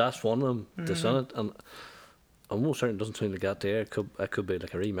songs, but that's one of them that's in it, and I'm almost certain it doesn't sound like that there. It could be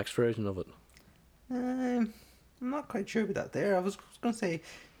like a remixed version of it. I'm not quite sure about that there. I was going to say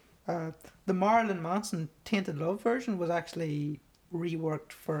the Marilyn Manson Tainted Love version was actually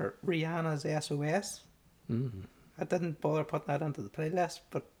reworked for Rihanna's SOS. I didn't bother putting that into the playlist,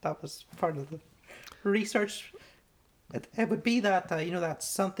 but that was part of the research. It would be that, that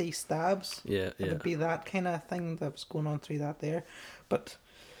synthy stabs. Yeah, It would be that kind of thing that was going on through that there. But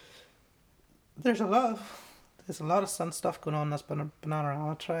there's a lot of synth stuff going on in this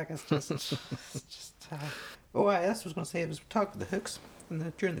Bananarama track. It's just, this was going to say, I was talking about the hooks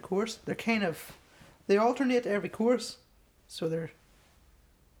during the chorus. They alternate every chorus. So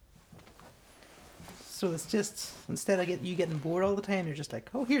it's just, instead of you getting bored all the time, you're just like,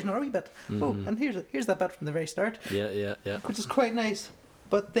 oh, here's another wee bit. Oh, and here's that bit from the very start. Yeah. Which is quite nice.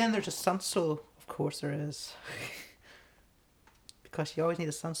 But then there's a synth solo. Of course there is. Because you always need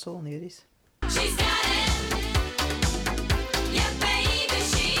a synth solo in the 80s. She's got it. Yeah, baby,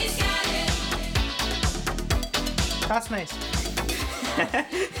 she's got it. That's nice.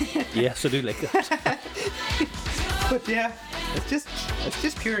 Yes, I do like that. But yeah, it's just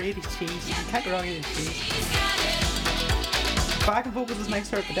pure 80s cheese. You can't go wrong with 80s cheese. Backing vocals is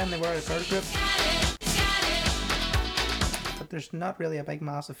nicer, but then they were a girl group. But there's not really a big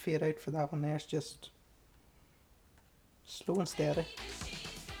massive fade out for that one there. It's just slow and steady.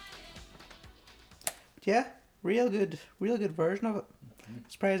 But yeah, real good version of it.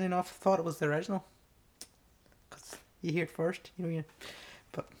 Surprisingly enough, thought it was the original. Because you hear it first, Yeah.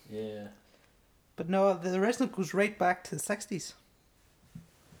 But no, the original goes right back to the 60s.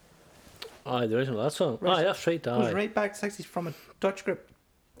 Aye, the original that song. Right. Aye, that's right. Goes Aye. right back to the 60s from a Dutch group.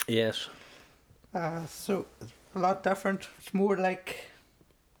 Yes. So a lot different. It's more like,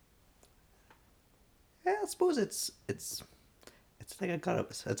 yeah, I suppose it's like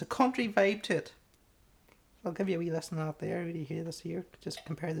it's a country vibe to it. I'll give you a wee listen out there. Really hear this here. Just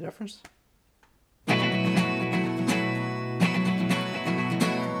compare the difference.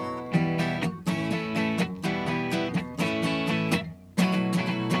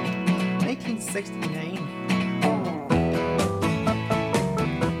 1969.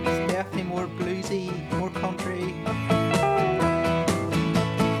 It's definitely more bluesy, more country.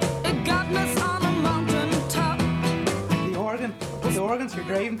 It got us on a mountain top. The organs are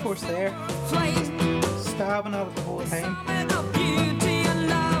driving force there, Flames stabbing at it the whole time. of beauty and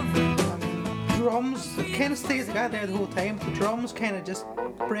love. And drums, it kind of stays like that there the whole time. The drums kind of just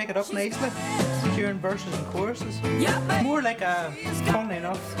break it up nicely during verses and choruses. Yeah, baby. More like funnily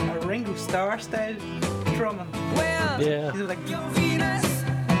enough, a Ringo Starr style drumming. Well, Yeah. These are like Venus,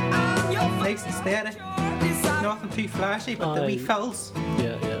 I'm your nice and steady, desire. nothing too flashy, but the wee Aye. fills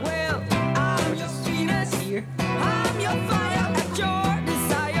Yeah. Well, I'm your Venus, here. I'm your fire at your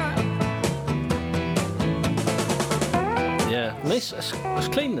desire. Yeah. Nice. It's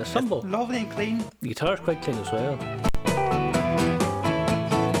clean. It's simple. Lovely and clean. The guitar's quite clean as well.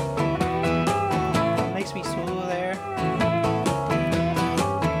 Nice wee solo there.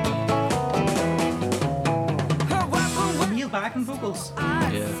 Her weapon Neil backing vocals.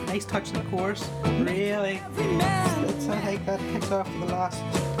 Yeah. Nice touch in the chorus. Really. It's I think that kicks off for the last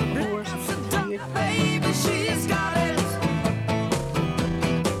chorus. Here. baby, she's got it.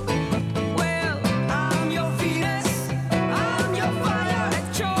 Well, I'm your Venus, I'm your fire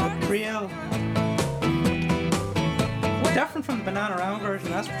at your Real. Different from the Bananarama version,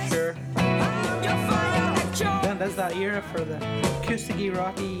 that's for sure. I'm your fire at your Then there's that era for the acoustic-y,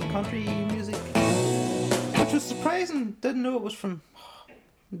 rocky country music, which was surprising. Didn't know it was from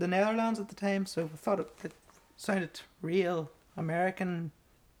the Netherlands at the time, so I thought it sounded real American.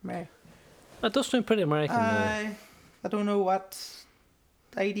 That does sound pretty American. I don't know what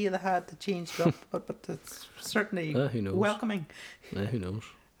idea they had to change it up, but it's certainly Who knows? welcoming. Who knows?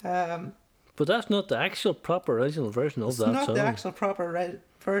 Um, But that's not the actual proper original version of it's that not song. the actual proper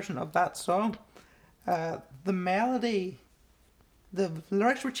version of that song. The melody, the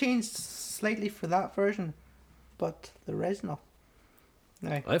lyrics were changed slightly for that version, but the original.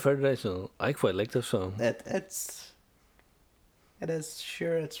 No, I've heard it, so I quite like this song. it is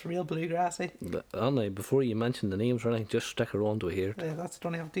sure it's real bluegrassy. But, Anna, before you mention the names or anything, just stick around to hear it. Yeah, that's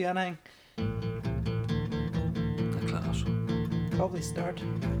don't have to do anything. The class. Probably start.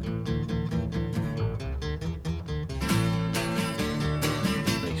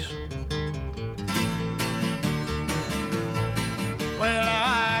 Nice. Well,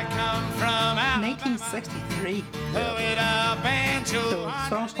 I come from out 1963. with a banjo. So the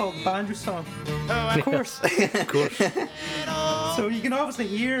song's called Banjo Song. Of course. Of course. So you can obviously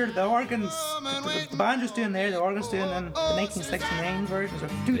hear the organs, the banjo's doing there, the organ's doing in the 1969 versions of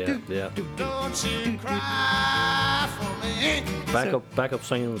do Yeah, do yeah. do do Don't you do do. cry for me. Backup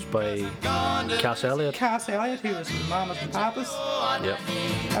singing was by Cass Elliot. Cass Elliot, who was the Mamas and Papas, Yep.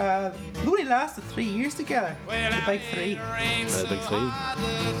 they only lasted 3 years together. The big three, The big three. from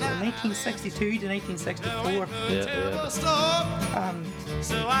 1962 to 1964, Yeah, yeah. and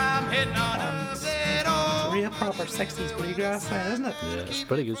So I'm hitting on that old real proper 60s bluegrass then, isn't it? Yeah, it's a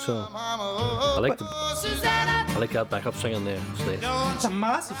pretty good song. mama. I like Susanna, I like that backup singing there. It's nice. It's a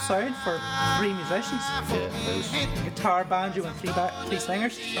massive sound for 3 musicians. Yeah, it is. Guitar, banjo, and 3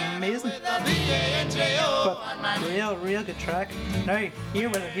 singers. It's amazing. But real good track. Now, here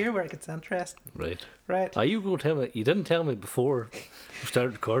where it gets interesting. Right. Right. Are you going to tell me? You didn't tell me before we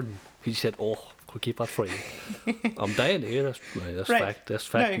started recording. You said, "Oh, we'll keep that for you." I'm dying to hear this. Right, this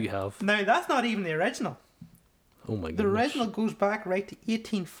fact now, you have. Now, that's not even the original. Oh my goodness. The original goes back right to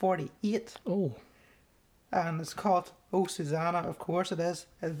 1848. Oh, And it's called Oh Susanna, of course it is.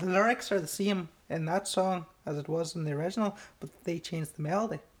 The lyrics are the same in that song as it was in the original, but they changed the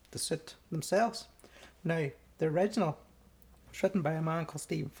melody to suit themselves. Now, the original was written by a man called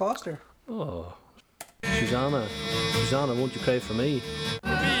Stephen Foster. oh, Susanna, won't you cry for me?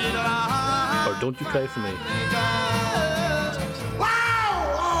 Or don't you cry for me?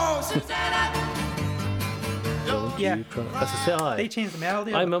 Don't Yeah. you cry. That's a say. They changed the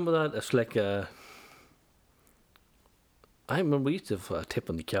melody. I of it. remember that. It's like I remember we used to have a tip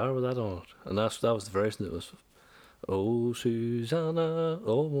in the car with that on it, and that was the version that was, "Oh Susanna,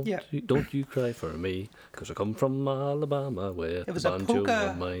 oh won't Yeah. don't you cry for me, 'cause I come from Alabama with It was the a banjo polka.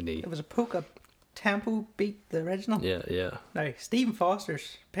 on my knee." It was a polka tempo beat, the original. Yeah, yeah. Now, Stephen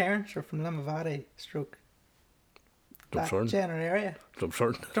Foster's parents are from Limavady, stroke that Drumthorne. general area.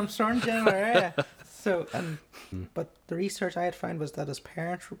 Drumthorne. Drumthorne general area. So, but the research I had found was that his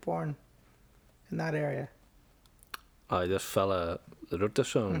parents were born in that area. Aye, this fella that wrote this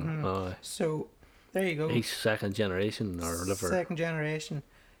song. Mm-hmm. Aye, So, there you go. he's second generation or whatever, Second generation.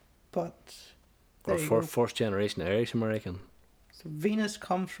 But, or there you go. first generation Irish American. So Venus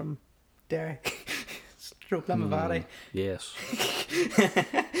comes from Derek. Stroke Limavady. Yes,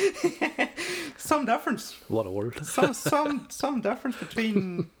 Some difference. what a word. Some difference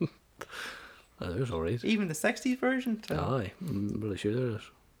between There's alright. even the 60s version to... Aye, I'm really sure there is.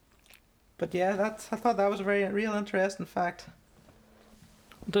 But yeah, I thought that was a very real interesting fact.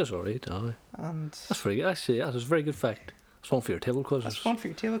 It is alright. Aye, And that's very good. Actually, yeah, that's a very good fact. It's one for your table quizzes. that's fun for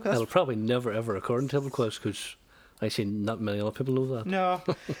your table quiz. It'll probably never ever occur in table quiz because I see not many other people know that. No.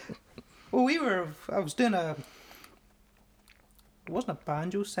 Well, I was doing it wasn't a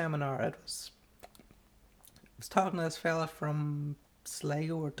banjo seminar, I was talking to this fella from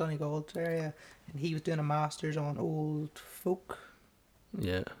Sligo or Donegal area, and he was doing a master's on old folk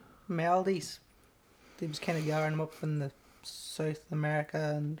Yeah, melodies. He was kind of gathering them up in the South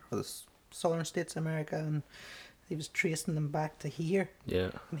America or the southern states of America, and he was tracing them back to here.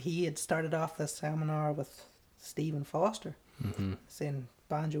 yeah. And he had started off this seminar with Stephen Foster, saying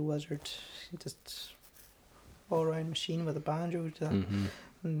banjo wizard, just all round machine with a banjo to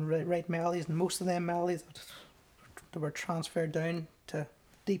and write melodies, and most of them melodies that were transferred down to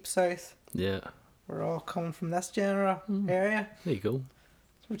deep south Yeah, were all coming from this general area, there you go.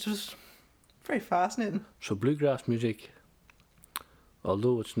 which was very fascinating. So bluegrass music,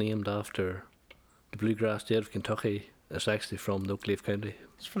 although it's named after the bluegrass state of Kentucky, it's actually from Oakleaf County.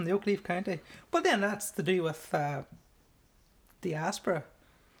 It's from the Oakleaf County, but then that's to do with diaspora.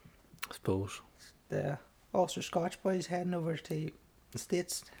 I suppose. The Ulster Scotch boys heading over to the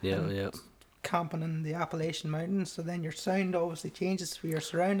States. Yeah, and yeah, camping in the Appalachian Mountains, so then your sound obviously changes for your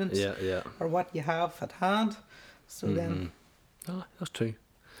surroundings yeah, yeah. or what you have at hand. So then, Ah, that's true.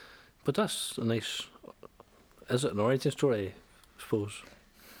 But that's a nice. Is it an origin story? I suppose.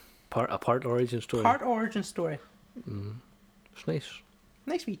 A part origin story. part origin story. It's nice.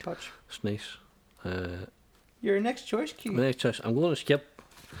 Nice wee touch. It's nice. Your next choice, Q. My next choice. I'm going to skip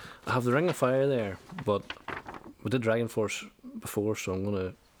I have the Ring of Fire there, but we did Dragon Force before, so I'm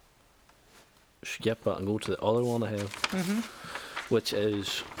gonna skip that and go to the other one I have, which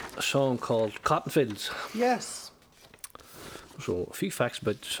is a song called Cotton Fields. Yes. So a few facts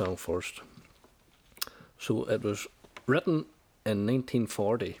about the song first. So it was written in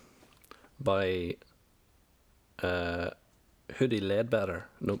 1940 by Hoodie Ledbetter,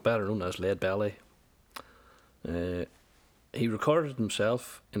 better known as Lead Belly. He recorded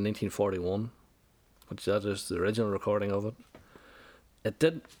himself in 1941, which that is the original recording of it. It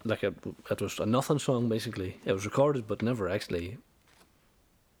did, like, it was a nothing song basically. It was recorded but never actually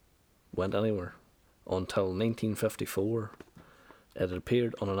went anywhere until 1954. It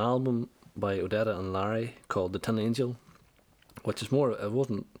appeared on an album by Odetta and Larry called The Tin Angel, which is more, it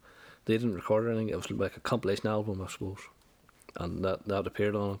wasn't, they didn't record anything, it was like a compilation album, I suppose, and that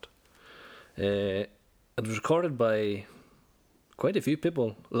appeared on it. It was recorded by quite a few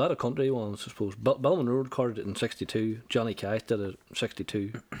people, a lot of country ones, I suppose. Bill Monroe recorded it in 62, Johnny Cash did it in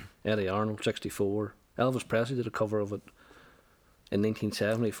 62, Eddie Arnold 64, Elvis Presley did a cover of it in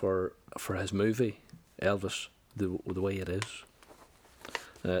 1970 for his movie Elvis, the Way It Is.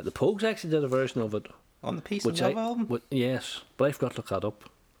 The Pogues actually did a version of it On the Peace and Love album? Yes, but I forgot to look that up.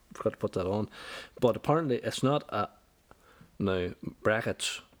 Forgot to put that on. But apparently it's not a... Now,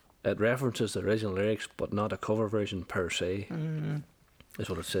 brackets, it references the original lyrics, but not a cover version per se. Is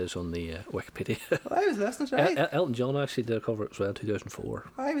what it says on the Wikipedia. Well, I was listening to it. Elton John actually did a cover as well in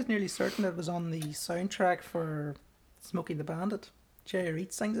 2004. I was nearly certain it was on the soundtrack for Smokey the Bandit. Jerry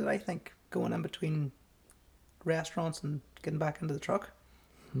Reed sings it, I think, going in between restaurants and getting back into the truck.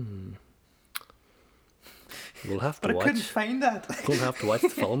 We'll have to But watch. I couldn't find that. We'll have to watch the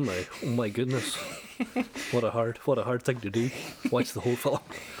film now. Oh my goodness, what a hard thing to do. Watch the whole film.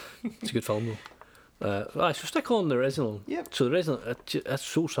 It's a good film though. So stick on the original. Yep. So the original, it's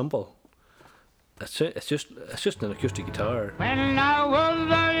so simple. It's just an acoustic guitar When I was a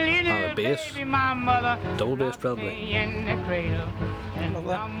little and a bass, baby, my mother double bass me probably. in the cradle. And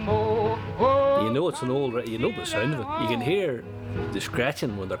Lovely. I'm You know it's an old. You know the sound of it. You can hear the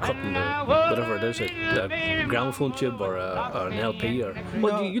scratching when they're cutting the whatever it is, a gramophone tube or an LP or.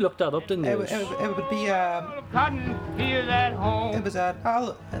 Well, No. you looked that up, didn't you? It would be cotton field at home. it was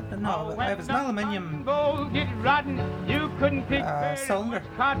an aluminium Gold get rotten, you couldn't pick very cylinder.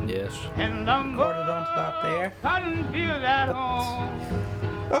 much cotton. Yes. And the recorded onto that there. cotton field at home.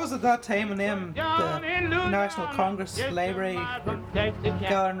 That was at that time when the National Congress Library were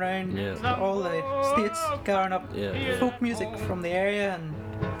gathering round, Yeah. all the states gathering up Yeah. folk music from the area and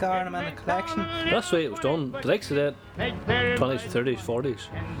gathering them in a collection. That's the way it was done. The likes of that 20s, 30s, 40s.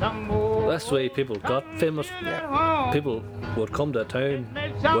 That's the way people got famous. Yeah. People would come to a town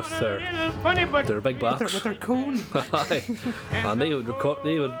with their big box. With their cone. Aye. And they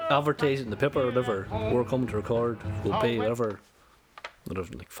would advertise it in the paper or whatever. We're coming to record. We'll pay whatever. It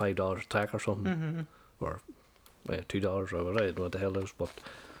was like $5 a tack or something, or $2 or whatever. I don't know what the hell it is, but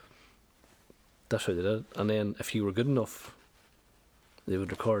that's how they did it. And then if you were good enough, they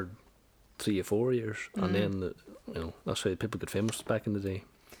would record 3 or 4 years, and then that's how people got famous back in the day,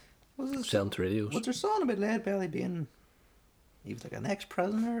 selling to radios. Was there something about Lead Belly being he was like an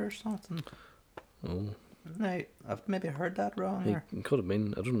ex-prisoner or something? Oh, No, I've maybe heard that wrong. Or... it could have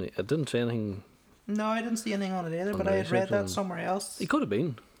been. I don't know. It didn't say anything. No, I didn't see anything on it either, but I had Underage read that something. somewhere else. He could have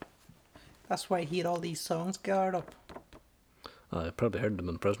been. That's why he had all these songs gathered up. I probably heard them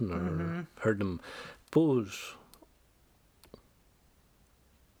in prison or heard them. Suppose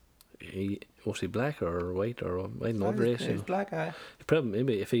was he black or white or I don't know what race? He was black eye. Probably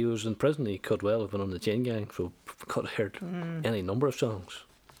maybe if he was in prison, he could well have been on the chain gang, so could have heard any number of songs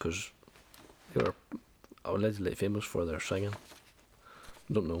because they were allegedly famous for their singing.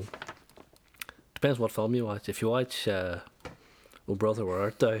 Don't know. Depends what film you watch. If you watch Oh Brother Where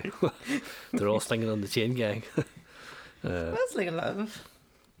Art Thou, they're all singing on the chain gang. That's like a lot of.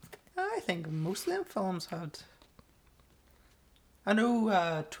 I think most of them films had. I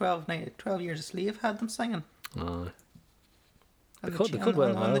know 12 Years a Slave had them singing. They On could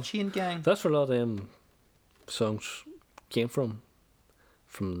well on the have. chain gang. That's where a lot of them songs came from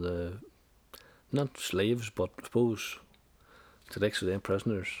the not slaves, but I suppose the likes of them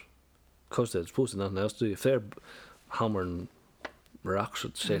prisoners, because they're supposed to nothing else to do. If they're hammering rocks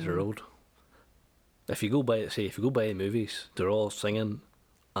at the side of the road, if you go by movies, they're all singing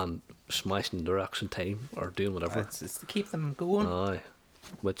and smashing the rocks in time or doing whatever. It's to keep them going. Aye,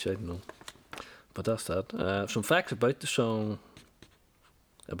 which I don't know. But that's that. Some facts about the song.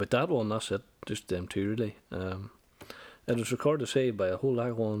 About that one, that's it. Just them two, really. It was recorded, say, by a whole lot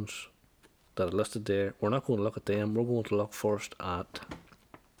of ones that are listed there. We're not going to look at them. We're going to look first at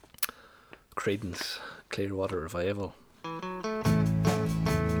Creedence Clearwater Revival.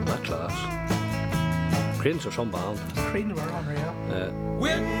 That class. Creedence are some band. Creedence were unreal.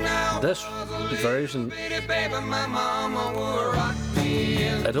 This version,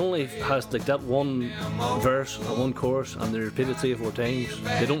 it only has like that one verse and one chorus, and they repeat it 3 or 4 times.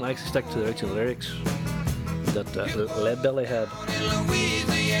 They don't actually stick to the original lyrics that Lead Belly had.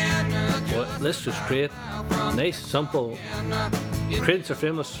 Well, this was great, nice, simple. Creedence are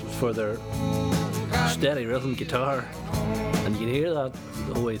famous for their steady rhythm guitar, and you can hear that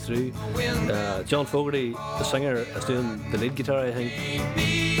the whole way through. John Fogerty, the singer, is doing the lead guitar, I think.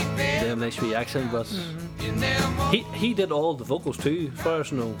 They have a nice wee accent, but he did all the vocals too, as far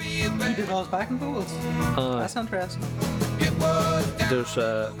as I know. He did all his backing vocals. That's interesting. There's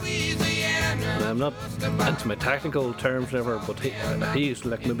I'm not into my technical terms ever, but he used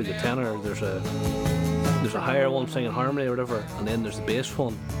like maybe the tenor. There's a higher one singing harmony or whatever, and then there's the bass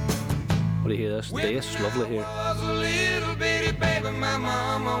one. What do you hear? This the bass is lovely here.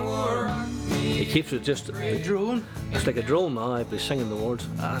 He keeps it just The drone. it's like a drone now, but he's singing the words.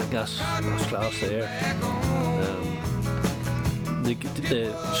 I think that's class there.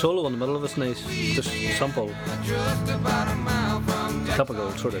 The solo in the middle of it's nice, just simple,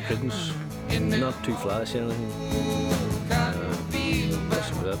 typical sort of Creedence, not too flashy or anything. That's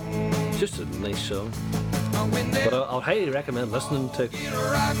about it. It's just a nice song. But I'll highly recommend listening to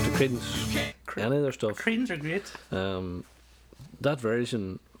Creedence, any of their stuff. Creedence are great. That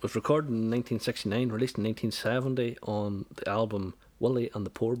version was recorded in 1969, released in 1970 on the album Willie and the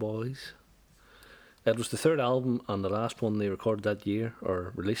Poor Boys. It was the 3rd album and the last one they recorded that year,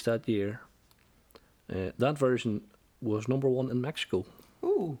 or released that year. That version was #1 in Mexico.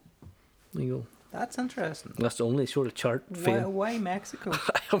 Ooh, There you go. that's interesting. That's the only sort of chart fame. Why Mexico?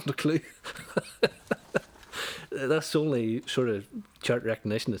 I haven't a clue. That's the only sort of chart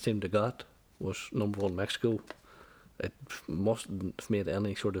recognition it seemed to got, was #1 in Mexico. It mustn't have made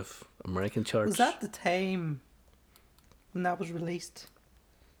any sort of American charts. Was that the time when that was released?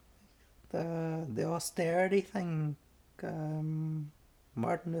 The austerity thing,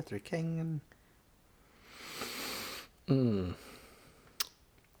 Martin Luther King and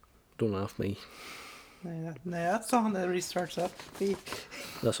Don't ask me. no, that's something to research up.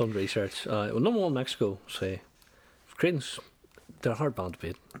 That's on research. Well, #1 in Mexico, say. Creedence, they're a hard band to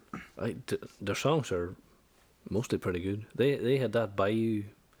beat. Their songs are mostly pretty good. They had that Bayou.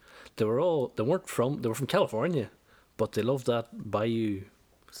 They were from California, but they loved that Bayou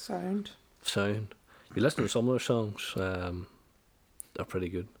Sound. You listen to some of their songs, they're pretty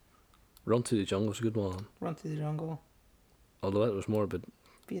good. Run Through the Jungle is a good one, Run Through the Jungle. although it was more about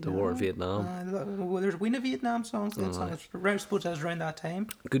the war in Vietnam. Well, there's been a Vietnam songs. I suppose that was around that time.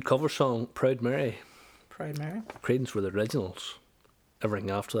 Good cover song, Proud Mary. Proud Mary. Creedence were the originals. Everything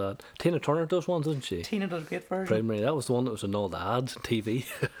after that. Tina Turner does one, doesn't she? Tina does a great version. Proud Mary. That was the one that was in all the ads on TV.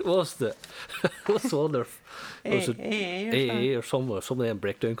 What's the one there? Was it AA or some of them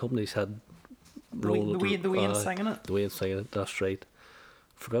breakdown companies had the way in singing it. The way in singing it, that's right.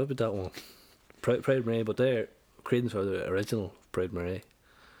 Forgot about that one. Proud Mary, but Creedence are the original Proud Mary.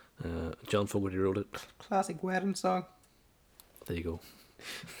 John Fogerty wrote it. Classic wedding song. There you go.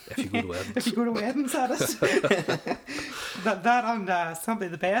 If you go to weddings. If you go to weddings, that is. that and Somebody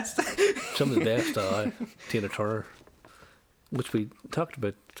the Best. Some of the best, Tina Turner, which we talked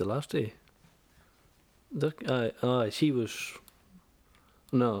about the last day. She was.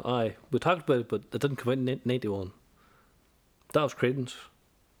 No, we talked about it, but it didn't come out in 91. That was Creedence.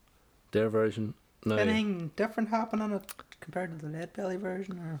 Their version. No. Anything different happen on it compared to the Lead Belly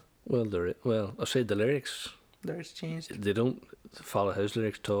version, or? Well, I said the lyrics. Lyrics changed. They don't follow his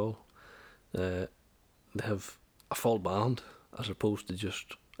lyrics at all. They have a full band as opposed to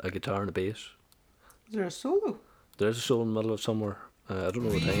just a guitar and a bass. Is there a solo? There is a solo in the middle of somewhere. I don't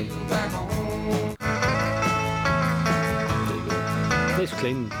know the time. There you go. Nice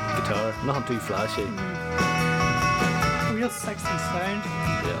clean guitar, nothing too flashy. Real 60s sound.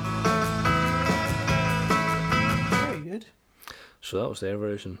 Yeah. Very good. So that was their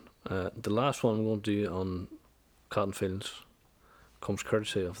version. The last one I'm going to do on Cotton Fields comes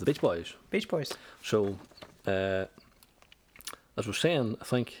courtesy of the Beach Boys. Beach Boys. So, as we're saying, I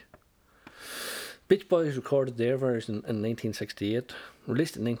think Beach Boys recorded their version in 1968,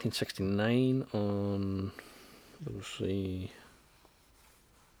 released in 1969 on, let's see.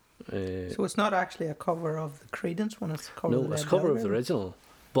 So it's not actually a cover of the Creedence one, it's a cover of the it's a Lead cover Belly of the one? original,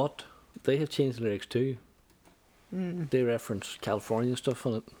 but they have changed the lyrics too. They reference California stuff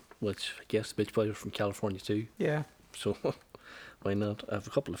on it, which I guess the Beach Boys are from California too. Yeah. So why not? I have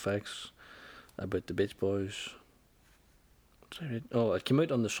a couple of facts about the Beach Boys. Oh, it came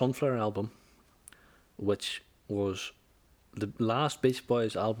out on the Sunflower album which was the last Beach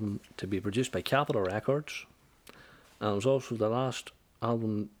Boys album to be produced by Capitol Records, and it was also the last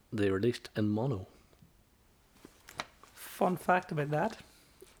album they released in mono. Fun fact about that.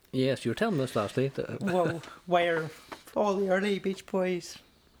 Yes, you were telling me this last night. Well, why are all the early Beach Boys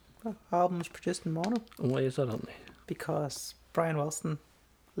albums produced in mono? Why is that, Anthony? Because Brian Wilson,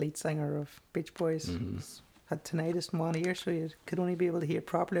 lead singer of Beach Boys, had tinnitus in one ear, so you could only be able to hear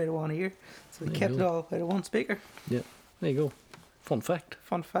properly out of one ear. So they There you kept it go. all out of one speaker. Yeah, there you go. Fun fact.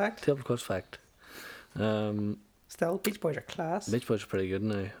 Fun fact. Table because fact. Still, Beach Boys are class. Beach Boys are pretty good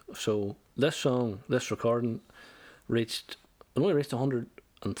now. So this song, this recording, only reached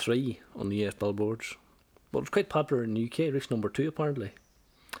 103 on the US Billboards, but it was quite popular in the UK. It reached number 2 apparently.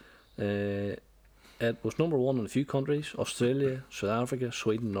 It was number 1 in a few countries: Australia, South Africa,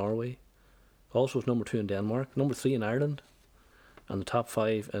 Sweden, Norway. Also was number 2 in Denmark, number 3 in Ireland, and the top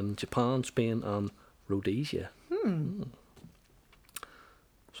 5 in Japan, Spain, and Rhodesia. So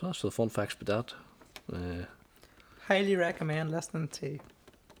that's the fun facts about that. Highly recommend listening to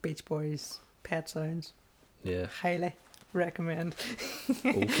Beach Boys' Pet Sounds. Yeah. Highly recommend.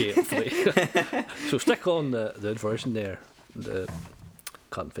 Okay, hopefully. So stick on the version there, the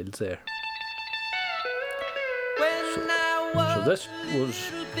Cotton Fields there. So this was,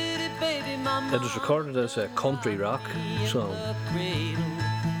 it was recorded as a country rock song.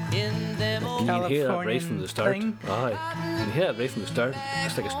 And you can hear that right from the start. Californian Aye, you can hear that right from the start.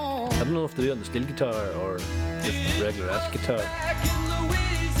 It's like I don't know if they do it on the steel guitar or just regular ass guitar.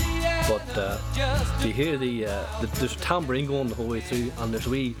 But you hear there's a tambourine going the whole way through, and there's a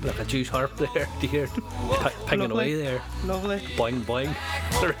wee like a Jew's harp there. Do you hear it pinging Lovely. away there, Lovely. boing boing,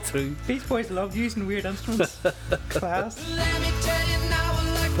 right through. Beach Boys love using weird instruments. Class.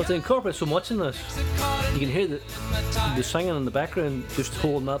 But they incorporate so much in this. You can hear the singing in the background, just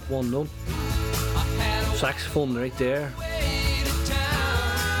holding that one note. Saxophone right there.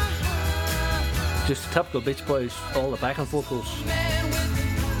 Just the typical Beach Boys, all the backing vocals.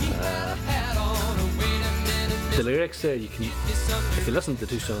 The lyrics there, you can, if you listen to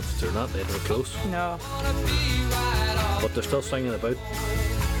the two songs, they're not that close, No. but they're still singing about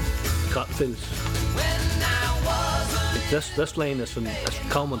cotton fields. This line is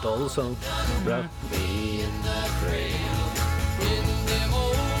common to all the songs. Wrap me in the rain.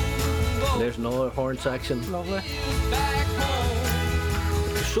 There's another horn section. Lovely.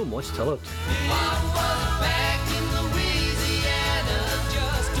 There's so much to it.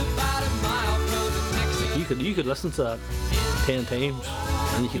 You could listen to that 10 times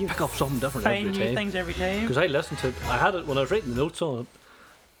and you could pick up something different Find every new time. things every time. Because I listened to it, I had it when I was writing the notes on it.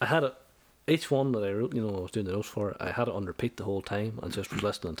 I had it, each one that I wrote, I was doing the notes for, I had it on repeat the whole time and just was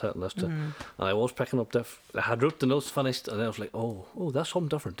listening to it and listening. And I was picking up I had wrote the notes finished and then I was like, oh, that's something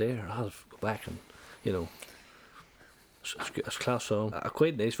different there. I had to go back and, it's a class song. A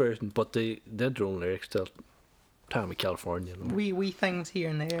quite nice version, but they did their own lyrics to it. Tommy California. Wee things here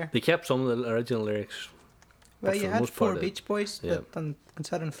and there. They kept some of the original lyrics. Well, but you for the had most 4 part, Beach Boys, yeah. and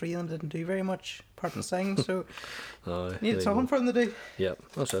considering 3 of them didn't do very much apart from sing, so Aye, needed there something you for them to do. go. Yeah,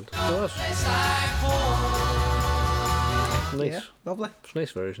 that's it. So that's nice. Yeah, lovely. It's a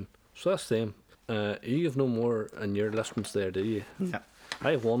nice version. So that's them. You have no more in your listings there, do you? Yeah.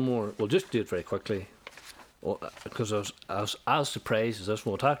 I have one more. We'll just do it very quickly. Because I was as surprised as this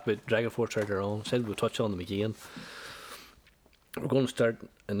one. We talked about Dragon Force earlier on. Said we'll touch on them again. We're going to start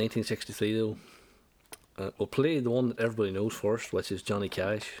in 1963 though. We'll play the one that everybody knows first, which is Johnny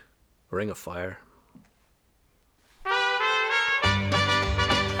Cash, Ring of Fire.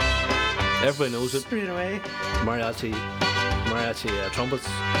 Everybody knows it. Straight away. Mariachi trumpets.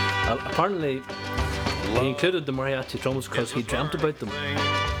 Apparently, he included the mariachi trumpets because he dreamt about them.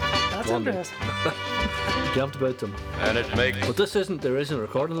 That's One day. interesting. He dreamt about them. And it makes But this isn't the original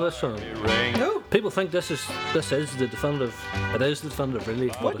recording of this song. ring. No. People think this is the definitive. It is the definitive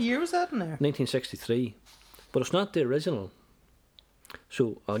release. but What year was that in there? 1963, but it's not the original.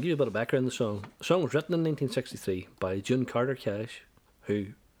 So I'll give you a bit of background on the song. The song was written in 1963 by June Carter Cash,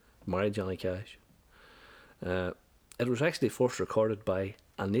 who married Johnny Cash. It was actually first recorded by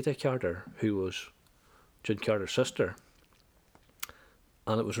Anita Carter, who was June Carter's sister,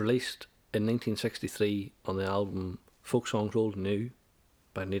 and it was released in 1963 on the album Folk Songs Old and New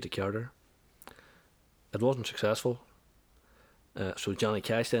by Anita Carter. It wasn't successful, so Johnny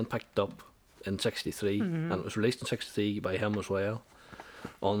Cash then picked it up in 63, and it was released in 63 by him as well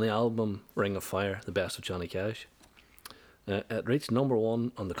on the album Ring of Fire, the best of Johnny Cash. It reached number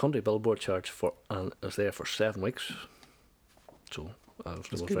 1 on the country Billboard charts and it was there for 7 weeks, so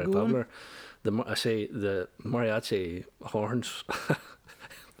it was good very going. popular. The mariachi horns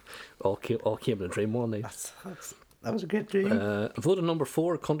all came in a dream one night. That was a great dream. Voted number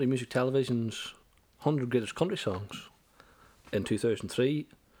 4 Country Music Television's 100 Greatest Country Songs in 2003.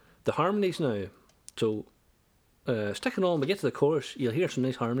 The harmonies now. So, sticking on, we get to the chorus, you'll hear some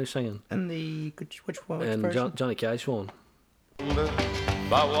nice harmonies singing. And the which one? Which And version? Johnny Cash one.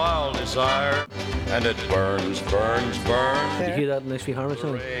 By wild desire, and it burns, burns, burns. Did you hear that nice wee harmony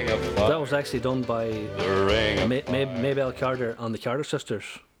singing? Ring of fire, That was actually done by the ring of Maybelle Carter and the Carter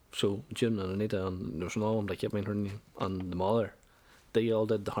sisters. So June and Anita, and there was another one, I can't remember her name, and the mother. They all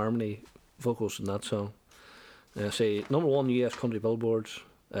did the harmony vocals in that song. Say number 1 US country billboards.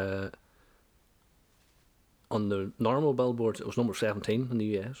 On the normal billboards, it was number 17 in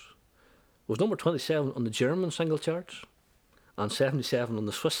the US. It was number 27 on the German single charts, and 77 on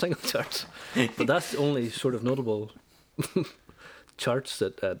the Swiss single charts. But that's the only sort of notable charts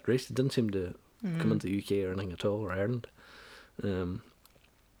that reached. It didn't seem to come into the UK or anything at all, or Ireland.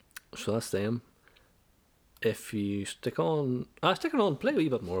 So that's them. If you stick on, play a wee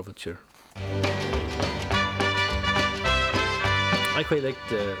bit more of it, sure. I quite like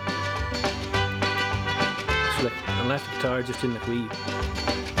the. It's like an electric guitar just in like wee.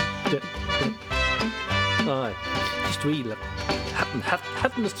 Aye, just wee like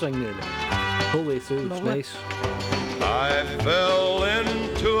hitting the string nearly whole way through. It's Lovely. nice. I fell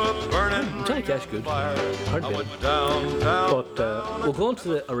into a burning Johnny Cash good. fire. Hard I bit. went down, down. But we'll go on to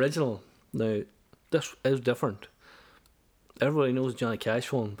the original now. This is different. Everybody knows Johnny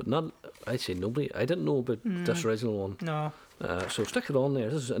Cash one, but not. I'd say nobody. I didn't know about this original one. No. So stick it on there.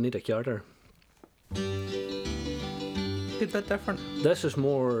 This is Anita Carter. Good bit different. This is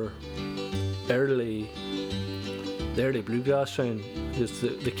more early, the early bluegrass sound. Because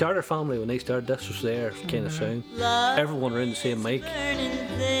the Carter family, when they started, this was their kind of sound. Everyone around the same mic.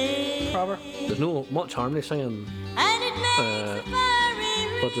 Proper. There's no much harmony singing, but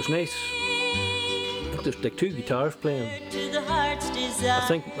there's nice. There's like 2 guitars playing. I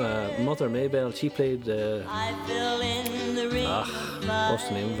think Mother Maybelle, she played. What's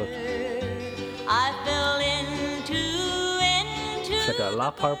the name of it? It's like a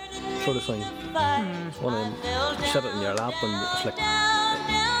lap harp sort of thing. It's one of them. You sit it in your lap and it's like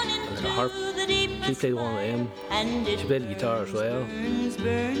a harp. She played one of them. She played the guitar as well. But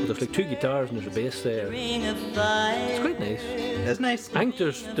there's like 2 guitars and there's a bass there. It's quite nice. It's nice. I think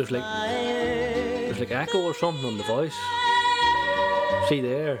there's like echo or something on the voice. See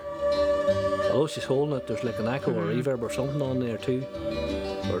there. Although she's holding it, there's like an echo or reverb or something on there too.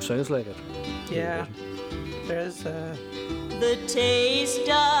 Or it sounds like it. Yeah. There's The taste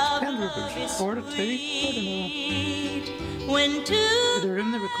of Kendrick love is recorded too. I when two don't know. The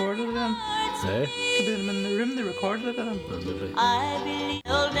room they recorded it in. Eh? Could be in the room they recorded it in. Maybe. I believe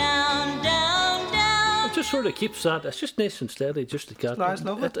down, down, down. It just sort of keeps that. It's just nice and steady, just to get. Nice,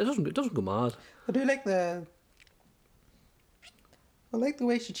 lovely. It doesn't go mad. I do like the. I like the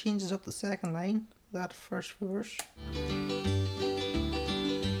way she changes up the second line, that first verse.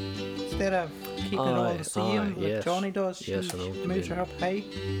 Instead of keeping it all the same, like yes. Johnny does, she Yes, I know what you moves mean. her up high.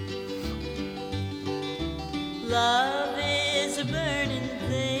 Love is a burning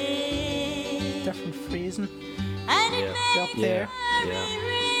thing, Different phrasing. and it Yeah. Up Yeah. there. Yeah.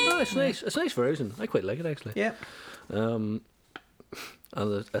 Oh, it's nice. It's a nice version. I quite like it actually. Yeah. And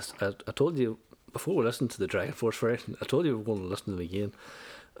I told you before we listened to the Dragon Force version, I told you we were going to listen to them again.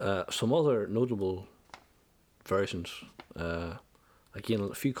 Some other notable versions. Again,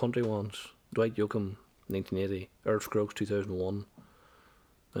 a few country ones. Dwight Yoakam, 1980. Earl Scruggs, 2001.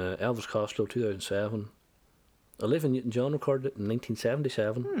 Elvis Costello, 2007. Olivia Newton-John recorded it in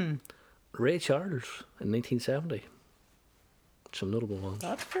 1977. Ray Charles in 1970. Some notable ones.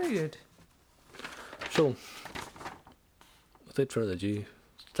 That's very good. So, without further ado,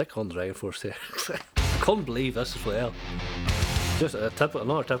 stick on the Dragon Force there. I couldn't believe this as well. Just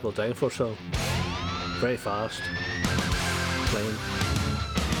another typical Dragon Force song. Very fast. Playing.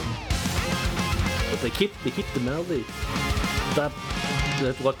 But they keep the melody. That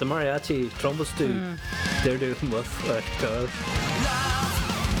what the mariachi trumpets do, they're doing with guitars.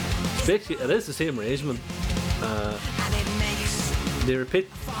 Basically, it is the same arrangement. They repeat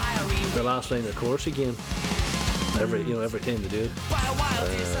the last line of the chorus again. Every time they do it.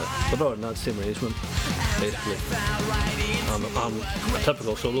 But other than that, same arrangement, basically. And a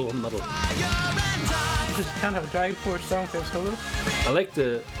typical solo in the middle. You just can't have a Dragon Force song for a solo. I like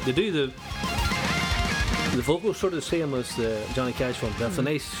they do the vocals sort of the same as the Johnny Cash one. That's a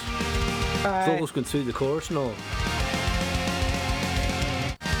nice vocals going through the chorus and all.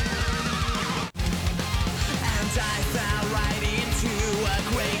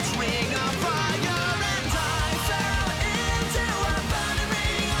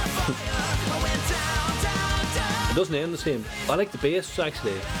 It doesn't end the same. I like the bass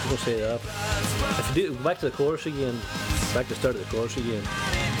actually. I'm gonna say that. If you do go back to the chorus again, back to the start of the chorus again.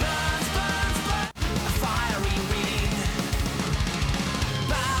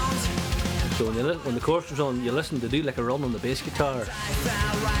 So when the chorus was on, you listen to do like a run on the bass guitar.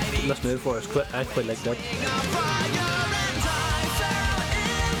 Listen out for it. I quite like that.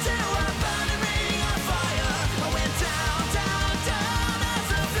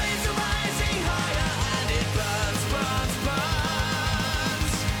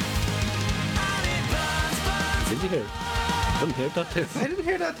 Did you hear it? I didn't hear that too. I didn't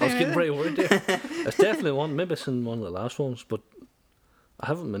hear that. I was getting very worried there. It's definitely one. Maybe it's in one of the last ones, but I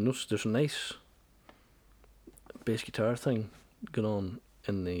haven't been noticed. There's a nice bass guitar thing going on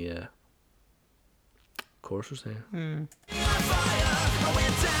in the choruses there.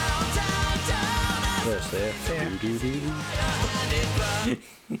 There's there.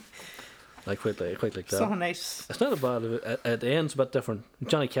 I quite like that. So nice. It's not a bad. At the end's a bit different.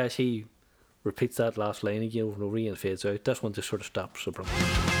 Johnny Cash, he repeats that last line again over and over again and fades out. This one just sort of stops abruptly.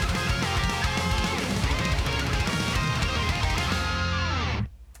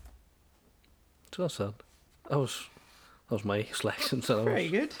 So that's that. That was my selection. So Very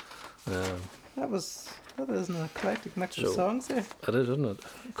good. Um, That is an eclectic mix of So- songs there. It is, isn't it?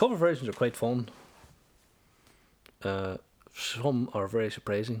 Cover versions are quite fun. Some are very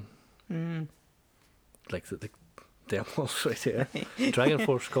surprising. Like the demos right here. Dragon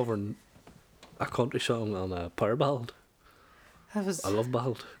Force covering a country song on a power ballad. That was A love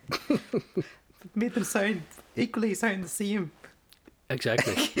ballad. made them sound the same.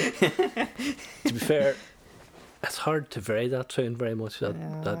 Exactly. To be fair, it's hard to vary that sound very much.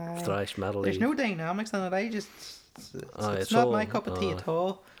 That thrash metal. There's no dynamics in it. It's It's not all- my cup of tea at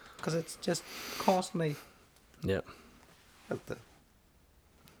all, because it's just constantly Yeah. at the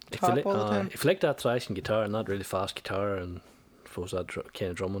If top you, all the time. if you like that thrashing guitar and that really fast guitar and I suppose that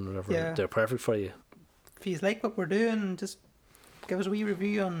kind of drumming or whatever, Yeah. they're perfect for you. If you like what we're doing, just give us a wee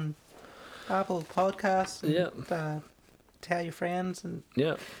review on Apple Podcasts. And, Yeah. Tell your friends and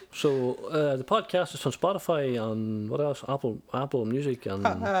Yeah. So the podcast is on Spotify and what else? Apple Music and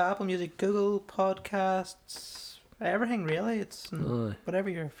Apple Music, Google Podcasts, everything really. It's Aye. whatever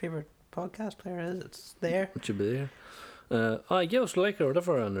your favorite podcast player is. It's there. it should be there. Give us a like or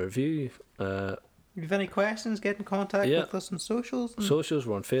whatever and a review. If you have any questions, get in contact Yeah. with us on socials. And Socials,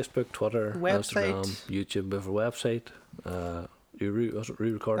 we're on Facebook, Twitter, Website. Instagram, YouTube. We have a website. Was it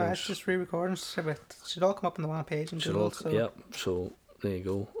re-recordings? it's just re-recordings. So it should all come up on the one page. And Should Google, all- so yeah. So there you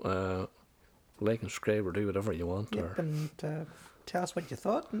go. Like and subscribe or do whatever you want. Yep, Or and tell us what you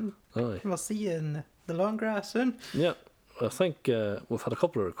thought, and aye. we'll see you in the long grass soon. Yeah, I think we've had a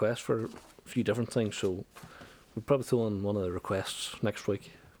couple of requests for a few different things, so we'll probably throw on one of the requests next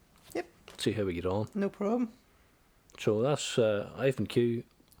week. Yep. See how we get on. No problem. So that's I've been Q,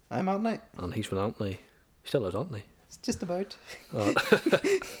 I'm out now. and he's been Anthony. He still is Anthony. It's just about.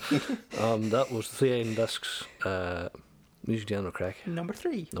 That was the 3 Island Discs Music General Crack, Number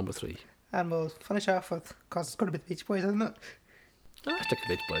 3. number 3. And we'll finish off with, because it's going to be the Beach Boys, isn't it? Stick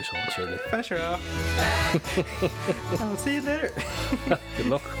the Beach Boys on, surely. Finish her off. And we'll see you later. Good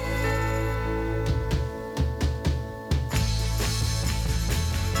luck.